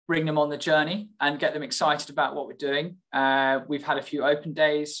bring them on the journey and get them excited about what we're doing. We've had a few open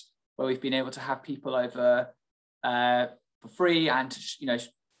days where we've been able to have people over for free and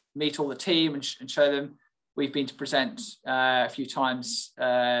meet all the team and show them. We've been to present a few times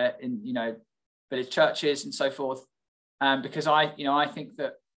in village churches and so forth, because I think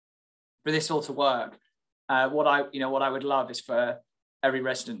that for this all to work, what I would love is for every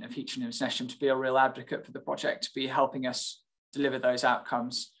resident of Heacham and Snettisham to be a real advocate for the project, to be helping us deliver those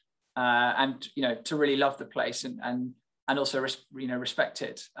outcomes, and to really love the place and also respect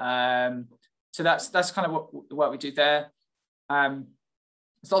it. So that's kind of what the work we do there.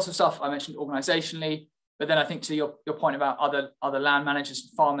 There's lots of stuff I mentioned organisationally, but then I think to your point about other land managers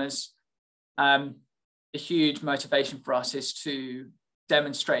and farmers, a huge motivation for us is to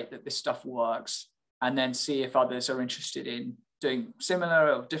demonstrate that this stuff works, and then see if others are interested in doing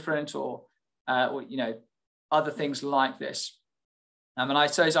similar or different or other things like this. And I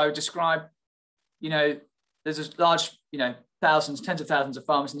suppose I would describe, there's a large, thousands, tens of thousands of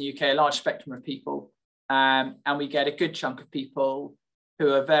farmers in the UK, a large spectrum of people, and we get a good chunk of people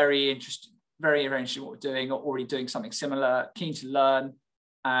who are very interested in what we're doing, or already doing something similar, keen to learn.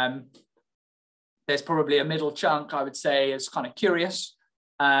 There's probably a middle chunk, I would say, is kind of curious.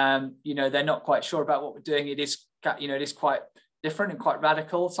 They're not quite sure about what we're doing. It is quite different and quite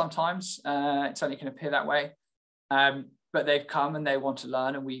radical sometimes. It certainly can appear that way. But they've come and they want to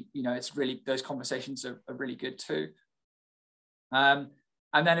learn, and it's really, those conversations are really good too. And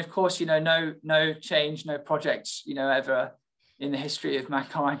then, of course, no change, no projects, ever in the history of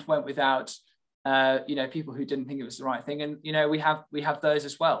mankind went without, people who didn't think it was the right thing. And, we have those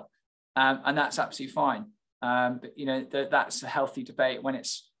as well. And that's absolutely fine. But, that's a healthy debate when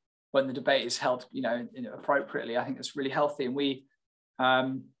the debate is held, appropriately. I think it's really healthy. And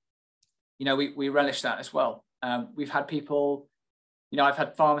we relish that as well. We've had people, I've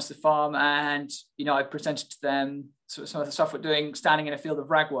had farmers to farm, and, I've presented to them some of the stuff we're doing, standing in a field of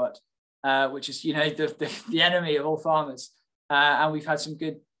ragwort, which is, the enemy of all farmers. And we've had some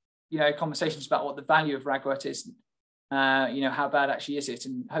good, conversations about what the value of ragwort is, how bad actually is it,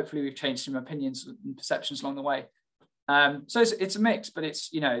 and hopefully we've changed some opinions and perceptions along the way. So it's a mix, but it's,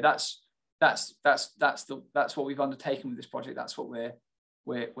 that's what we've undertaken with this project. That's what we're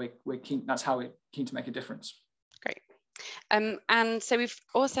keen. That's how we're keen to make a difference. Great. And so we've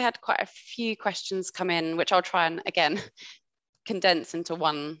also had quite a few questions come in, which I'll try and again condense into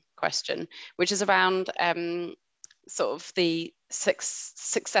one question, which is around sort of the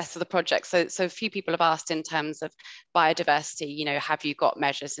success of the project. So a few people have asked in terms of biodiversity, have you got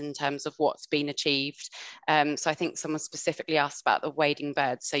measures in terms of what's been achieved? So I think someone specifically asked about the wading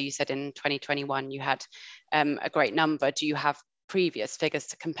birds. So you said in 2021 you had a great number. Do you have previous figures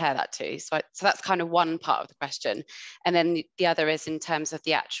to compare that to? So that's kind of one part of the question. And then the other is in terms of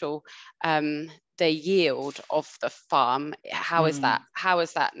the actual the yield of the farm. How is that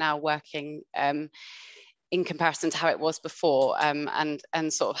now working in comparison to how it was before, and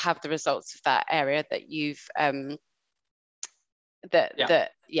sort of have the results of that area that you've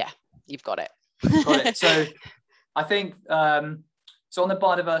you've got it. Got it. So I think so on the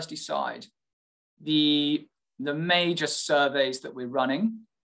biodiversity side, the major surveys that we're running,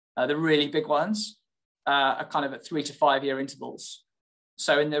 the really big ones, are kind of at 3 to 5 year intervals.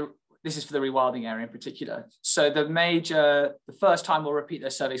 So this is for the rewilding area in particular. So the first time we'll repeat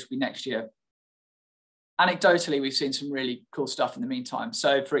those surveys will be next year. Anecdotally, we've seen some really cool stuff in the meantime.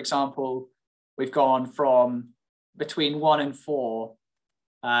 So, for example, we've gone from between 1 and 4,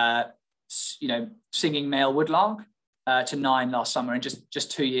 singing male woodlark to 9 last summer in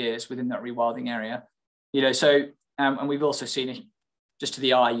just 2 years within that rewilding area. And we've also seen, just to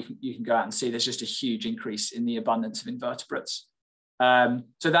the eye, you can go out and see there's just a huge increase in the abundance of invertebrates.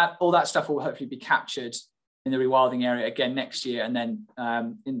 So that all that stuff will hopefully be captured in the rewilding area again next year, and then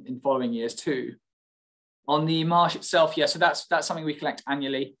in following years too. On the marsh itself, so that's something we collect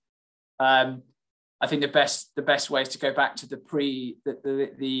annually. I think the best way is to go back to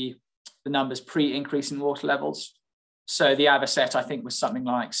the numbers pre-increase in water levels. So the avocet, I think, was something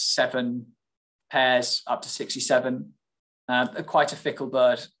like 7 pairs up to 67. Quite a fickle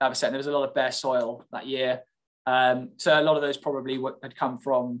bird, avocet. There was a lot of bare soil that year. So a lot of those probably had come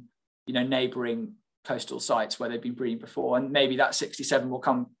from neighbouring coastal sites where they've been breeding before, and maybe that 67 will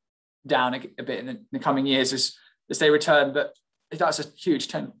come down a bit in the coming years as they return, but that's a huge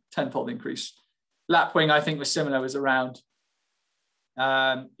tenfold increase. Lapwing, I think, was similar, was around,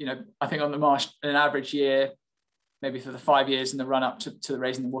 I think on the marsh, in an average year, maybe for the 5 years in the run up to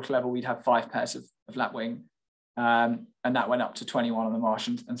raising the water level, we'd have 5 pairs of lapwing, and that went up to 21 on the marsh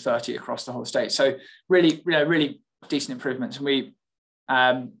and 30 across the whole state. So really decent improvements, and we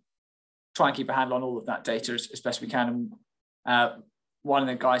try and keep a handle on all of that data as best we can. And one of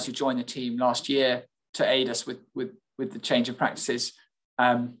the guys who joined the team last year to aid us with the change of practices,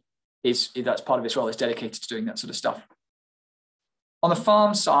 that's part of his role, is dedicated to doing that sort of stuff. On the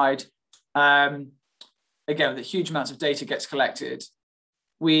farm side, again, the huge amounts of data gets collected.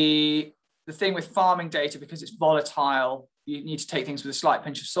 The thing with farming data, because it's volatile, you need to take things with a slight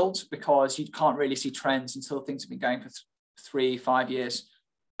pinch of salt, because you can't really see trends until things have been going for 3-5 years,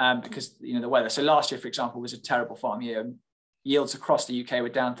 because the weather. So last year, for example, was a terrible farm year. Yields across the UK were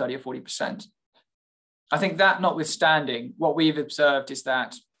down 30 or 40%. I think that notwithstanding, what we've observed is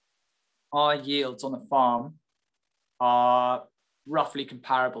that our yields on the farm are roughly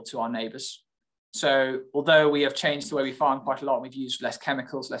comparable to our neighbours. So although we have changed the way we farm quite a lot, we've used less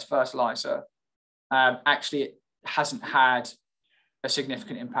chemicals, less fertiliser, actually it hasn't had a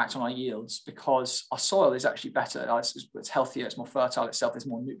significant impact on our yields, because our soil is actually better. It's healthier, it's more fertile itself, there's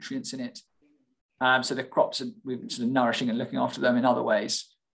more nutrients in it. So the crops, we're sort of nourishing and looking after them in other ways.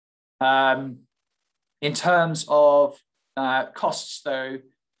 In terms of Costs, though,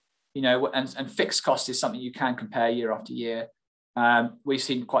 and fixed cost is something you can compare year after year. We've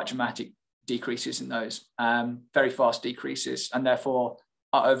seen quite dramatic decreases in those, very fast decreases, and therefore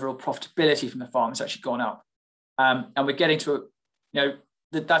our overall profitability from the farm has actually gone up. And we're getting to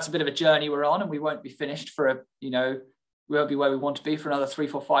that's a bit of a journey we're on, and we won't be finished for we won't be where we want to be for another 3,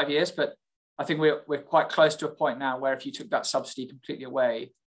 4, 5 years. But I think we're quite close to a point now where if you took that subsidy completely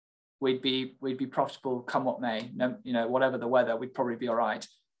away, we'd be profitable come what may. Whatever the weather, we'd probably be all right.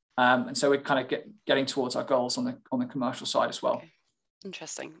 And so we're kind of getting towards our goals on the commercial side as well. Okay.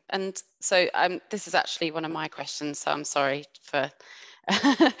 Interesting. And so this is actually one of my questions, so I'm sorry for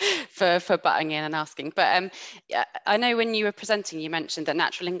for butting in and asking. But I know when you were presenting, you mentioned that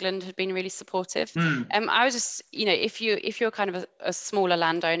Natural England had been really supportive. I was just, if you're kind of a smaller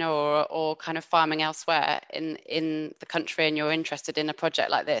landowner or kind of farming elsewhere in the country and you're interested in a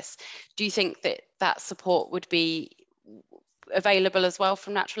project like this, do you think that support would be available as well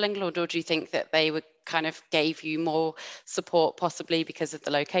from Natural England, or do you think that they would kind of gave you more support possibly because of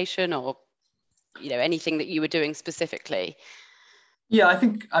the location, or anything that you were doing specifically? Yeah,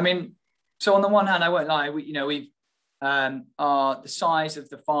 I mean, so on the one hand, I won't lie, we've the size of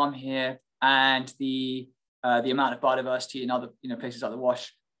the farm here and the amount of biodiversity in other places like the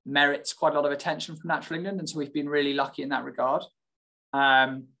Wash merits quite a lot of attention from Natural England, and so we've been really lucky in that regard.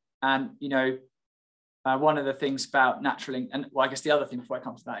 One of the things about Natural England, and I guess the other thing before I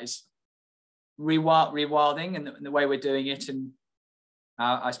come to that is rewilding and the way we're doing it, and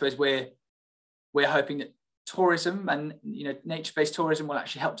I suppose we're hoping that tourism and nature-based tourism will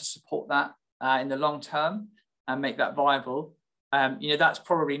actually help to support that in the long term and make that viable. That's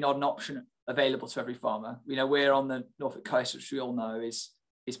probably not an option available to every farmer. We're on the Norfolk coast, which we all know is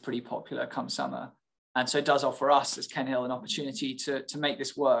pretty popular come summer, and so it does offer us as Kenhill an opportunity to make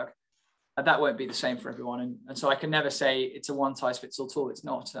this work. That won't be the same for everyone, and so I can never say it's a one-size-fits-all tool. It's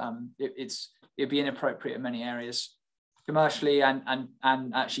not. It'd be inappropriate in many areas, commercially and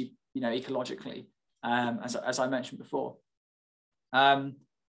actually ecologically, as I mentioned before. But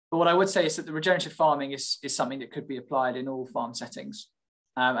what I would say is that the regenerative farming is something that could be applied in all farm settings,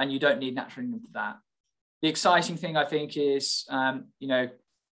 and you don't need Natural England for that. The exciting thing, I think, is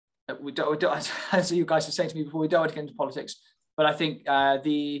we don't, as you guys were saying to me before, we don't want to get into politics, but I think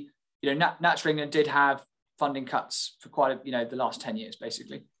Natural England did have funding cuts for quite the last 10 years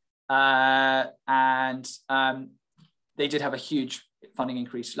basically, and they did have a huge funding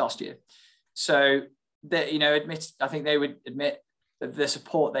increase last year. So I think they would admit that the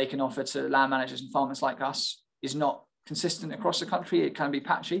support they can offer to land managers and farmers like us is not consistent across the country. It can be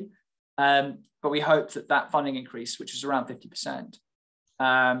patchy, but we hope that funding increase, which is around 50%,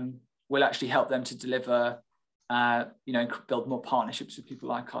 will actually help them to deliver, build more partnerships with people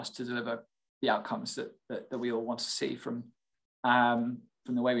like us to deliver the outcomes that we all want to see from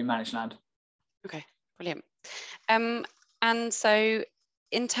the way we manage land. Okay, brilliant. And so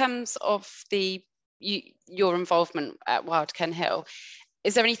in terms of your involvement at Wild Kenhill,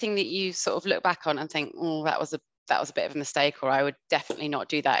 is there anything that you sort of look back on and think, oh, that was a bit of a mistake, or I would definitely not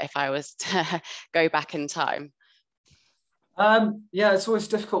do that if I was to go back in time? Yeah, it's always a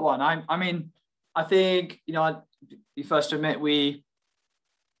difficult one. I mean, I think, you first admit we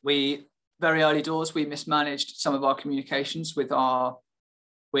very early doors, we mismanaged some of our communications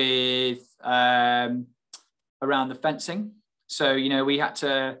around the fencing. So,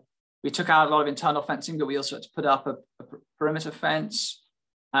 we took out a lot of internal fencing, but we also had to put up a perimeter fence.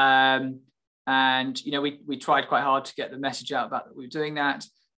 And, we tried quite hard to get the message out about that we were doing that.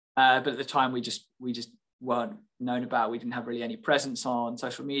 But at the time we just weren't known about. We didn't have really any presence on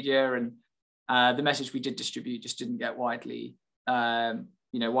social media, and the message we did distribute just didn't get widely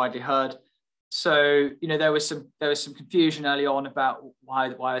heard. So there was some confusion early on about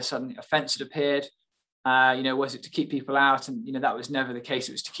why suddenly a fence had appeared. Was it to keep people out? And that was never the case.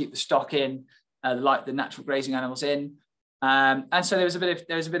 It was to keep the stock in, the natural grazing animals in. And so there was a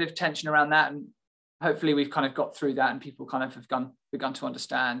bit of tension around that, and hopefully we've kind of got through that, and people kind of have begun to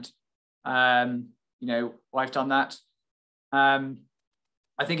understand why I've done that.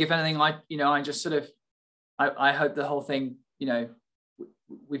 I think if anything, I just sort of, I hope the whole thing,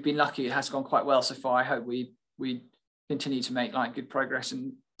 we've been lucky. It has gone quite well so far. I hope we continue to make good progress,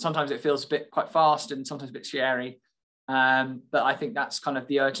 and sometimes it feels quite fast and sometimes a bit scary. But I think that's kind of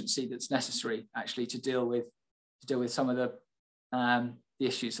the urgency that's necessary actually to deal with some of the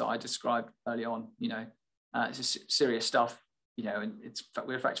issues that I described early on. It's just serious stuff, and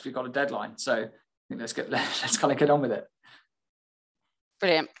we've actually got a deadline. So I think let's kind of get on with it.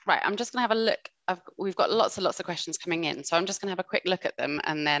 Brilliant. Right, I'm just going to have a look. We've got lots and lots of questions coming in, so I'm just going to have a quick look at them,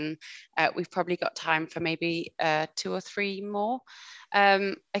 and then we've probably got time for maybe 2 or 3 more.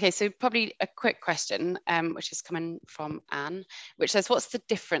 Okay, so probably a quick question, which is coming from Anne, which says, what's the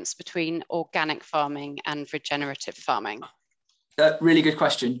difference between organic farming and regenerative farming? Really good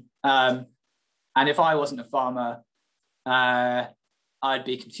question. And if I wasn't a farmer, I'd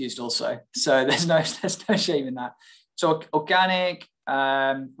be confused also. So there's no shame in that. So organic,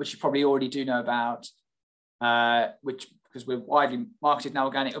 which you probably already do know about, which, because we're widely marketed now,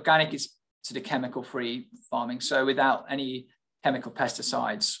 organic is sort of chemical-free farming, so without any chemical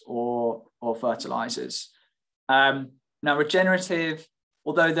pesticides or fertilizers. Now regenerative,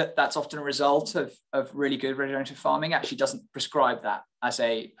 although that's often a result of really good regenerative farming, actually doesn't prescribe that as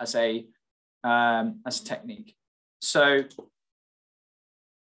a technique. So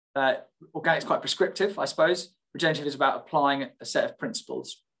organic is quite prescriptive, I suppose. Regenerative is about applying a set of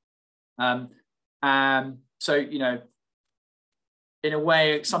principles. So, in a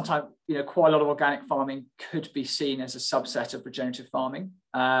way, sometimes, quite a lot of organic farming could be seen as a subset of regenerative farming,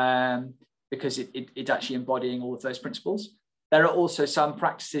 because it's actually embodying all of those principles. There are also some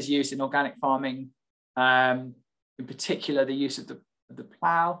practices used in organic farming, in particular the use of the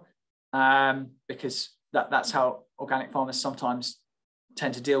plough, because that's how organic farmers sometimes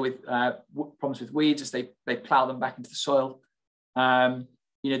tend to deal with problems with weeds as they plough them back into the soil.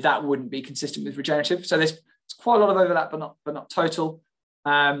 That wouldn't be consistent with regenerative. So there's quite a lot of overlap, but not total.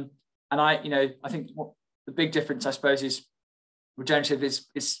 And I think what the big difference, I suppose, is regenerative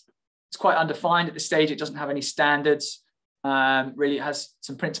is quite undefined at this stage. It doesn't have any standards. Really, it has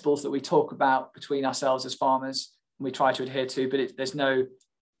some principles that we talk about between ourselves as farmers, and we try to adhere to. But there's no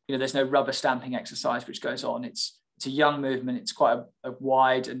rubber stamping exercise which goes on. It's a young movement. It's quite a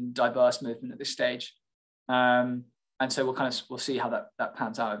wide and diverse movement at this stage, and so we'll see how that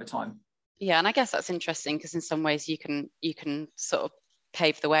pans out over time. Yeah, and I guess that's interesting because in some ways you can sort of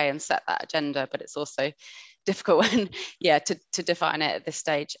pave the way and set that agenda, but it's also difficult when to define it at this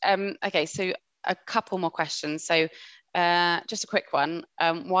stage. Okay, so a couple more questions. So just a quick one.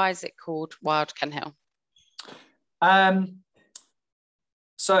 Why is it called Wild Ken Hill?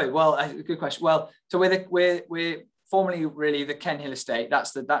 Good question. Well, so we're formerly really the Ken Hill Estate.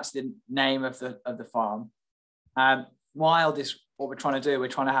 That's the name of the farm. Wild is what we're trying to do. We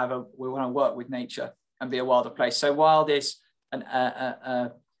want to work with nature and be a wilder place. So wild is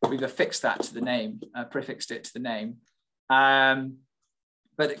we've affixed that to the name, prefixed it to the name.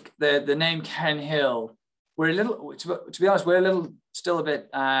 But the name Ken Hill, we're a little, to be honest, still a bit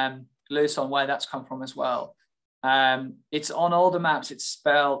loose on where that's come from as well. It's on older maps, it's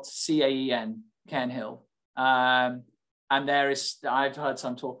spelled C-A-E-N, Ken Hill. And I've heard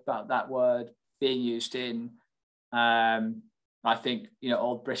some talk about that word being used in, I think,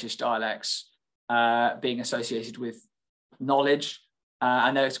 old British dialects being associated with knowledge.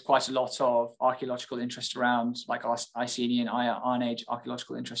 And there's quite a lot of archaeological interest around, like Icenian, Iron Age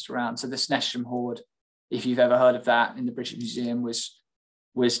archaeological interest around. So the Snesham hoard, if you've ever heard of that, in the British Museum,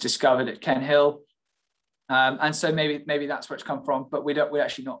 was discovered at Ken Hill. And so maybe that's where it's come from, but we're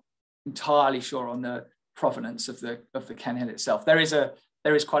actually not entirely sure on the provenance of the Ken Hill itself. There is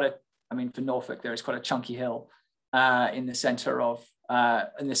quite a, for Norfolk, there is quite a chunky hill in the centre of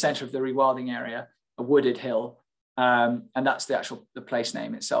the Rewilding area, a wooded hill, and that's the place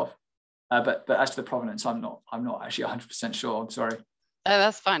name itself. But as to the provenance, I'm not actually 100% sure. I'm sorry. Oh,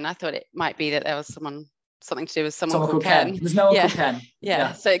 that's fine. I thought it might be that there was something to do with someone called Ken. There's no one called Ken.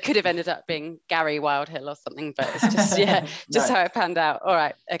 Yeah, so it could have ended up being Gary Wildhill or something, but it's just just how it panned out. All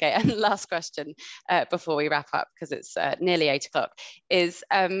right, okay. And last question before we wrap up, because it's nearly 8 o'clock, is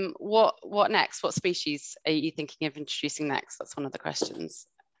what next? What species are you thinking of introducing next? That's one of the questions.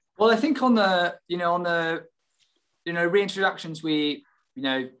 Well, I think on the reintroductions, we've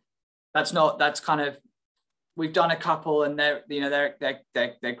done a couple, and they're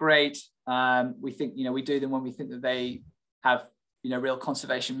great. We think we do them when we think that they have real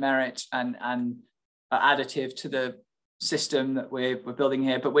conservation merit and are additive to the system that we're building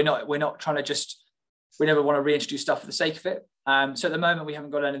here. But we're not trying to we never want to reintroduce stuff for the sake of it. So at the moment we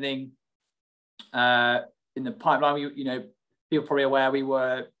haven't got anything in the pipeline. People are probably aware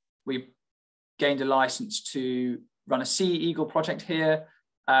we gained a license to run a sea eagle project here,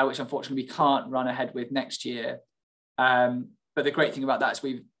 which unfortunately we can't run ahead with next year. But the great thing about that is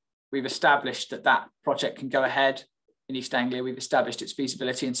we've established that project can go ahead in East Anglia. We've established its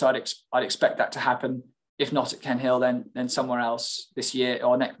feasibility, and so I'd expect that to happen, if not at Ken Hill, then somewhere else this year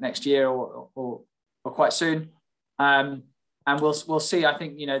or next year or quite soon. And we'll see. I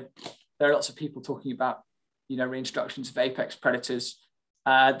think there are lots of people talking about reintroductions of apex predators.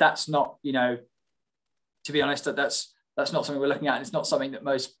 That's not, to be honest, that's not something we're looking at. It's not something that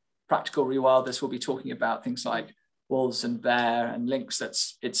most practical rewilders will be talking about. Things like wolves and bear and lynx.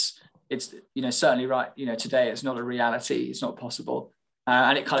 It's certainly right. Today it's not a reality. It's not possible,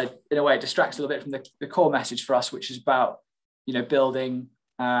 and it kind of, in a way, distracts a little bit from the core message for us, which is about building,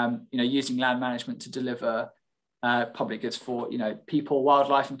 using land management to deliver public goods for people,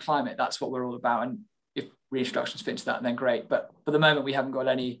 wildlife, and climate. That's what we're all about. And if reintroductions fit into that, then great. But for the moment, we haven't got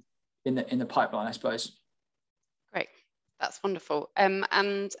any in the pipeline, I suppose. Great, that's wonderful.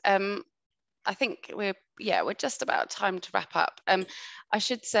 I think we're just about time to wrap up. I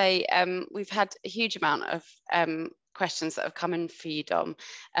should say we've had a huge amount of questions that have come in for you, Dom,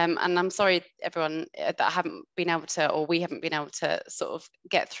 and I'm sorry everyone that haven't been able to, or we haven't been able to sort of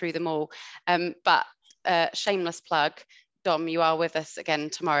get through them all. But shameless plug, Dom, you are with us again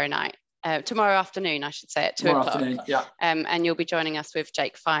tomorrow afternoon, I should say, at 2 o'clock. Yeah. And you'll be joining us with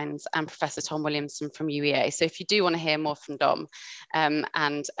Jake Fines and Professor Tom Williamson from UEA. So if you do want to hear more from Dom and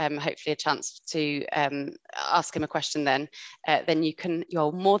hopefully a chance to ask him a question, then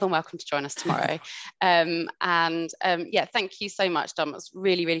you're more than welcome to join us tomorrow. Thank you so much, Dom. It was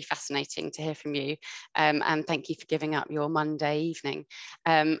really, really fascinating to hear from you. And thank you for giving up your Monday evening.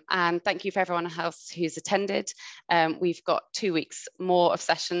 And thank you for everyone else who's attended. We've got 2 weeks more of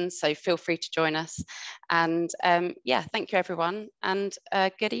sessions, so feel free to join us. And thank you everyone, and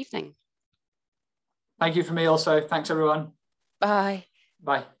good evening. Thank you from me also. Thanks everyone. Bye.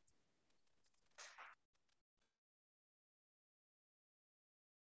 Bye.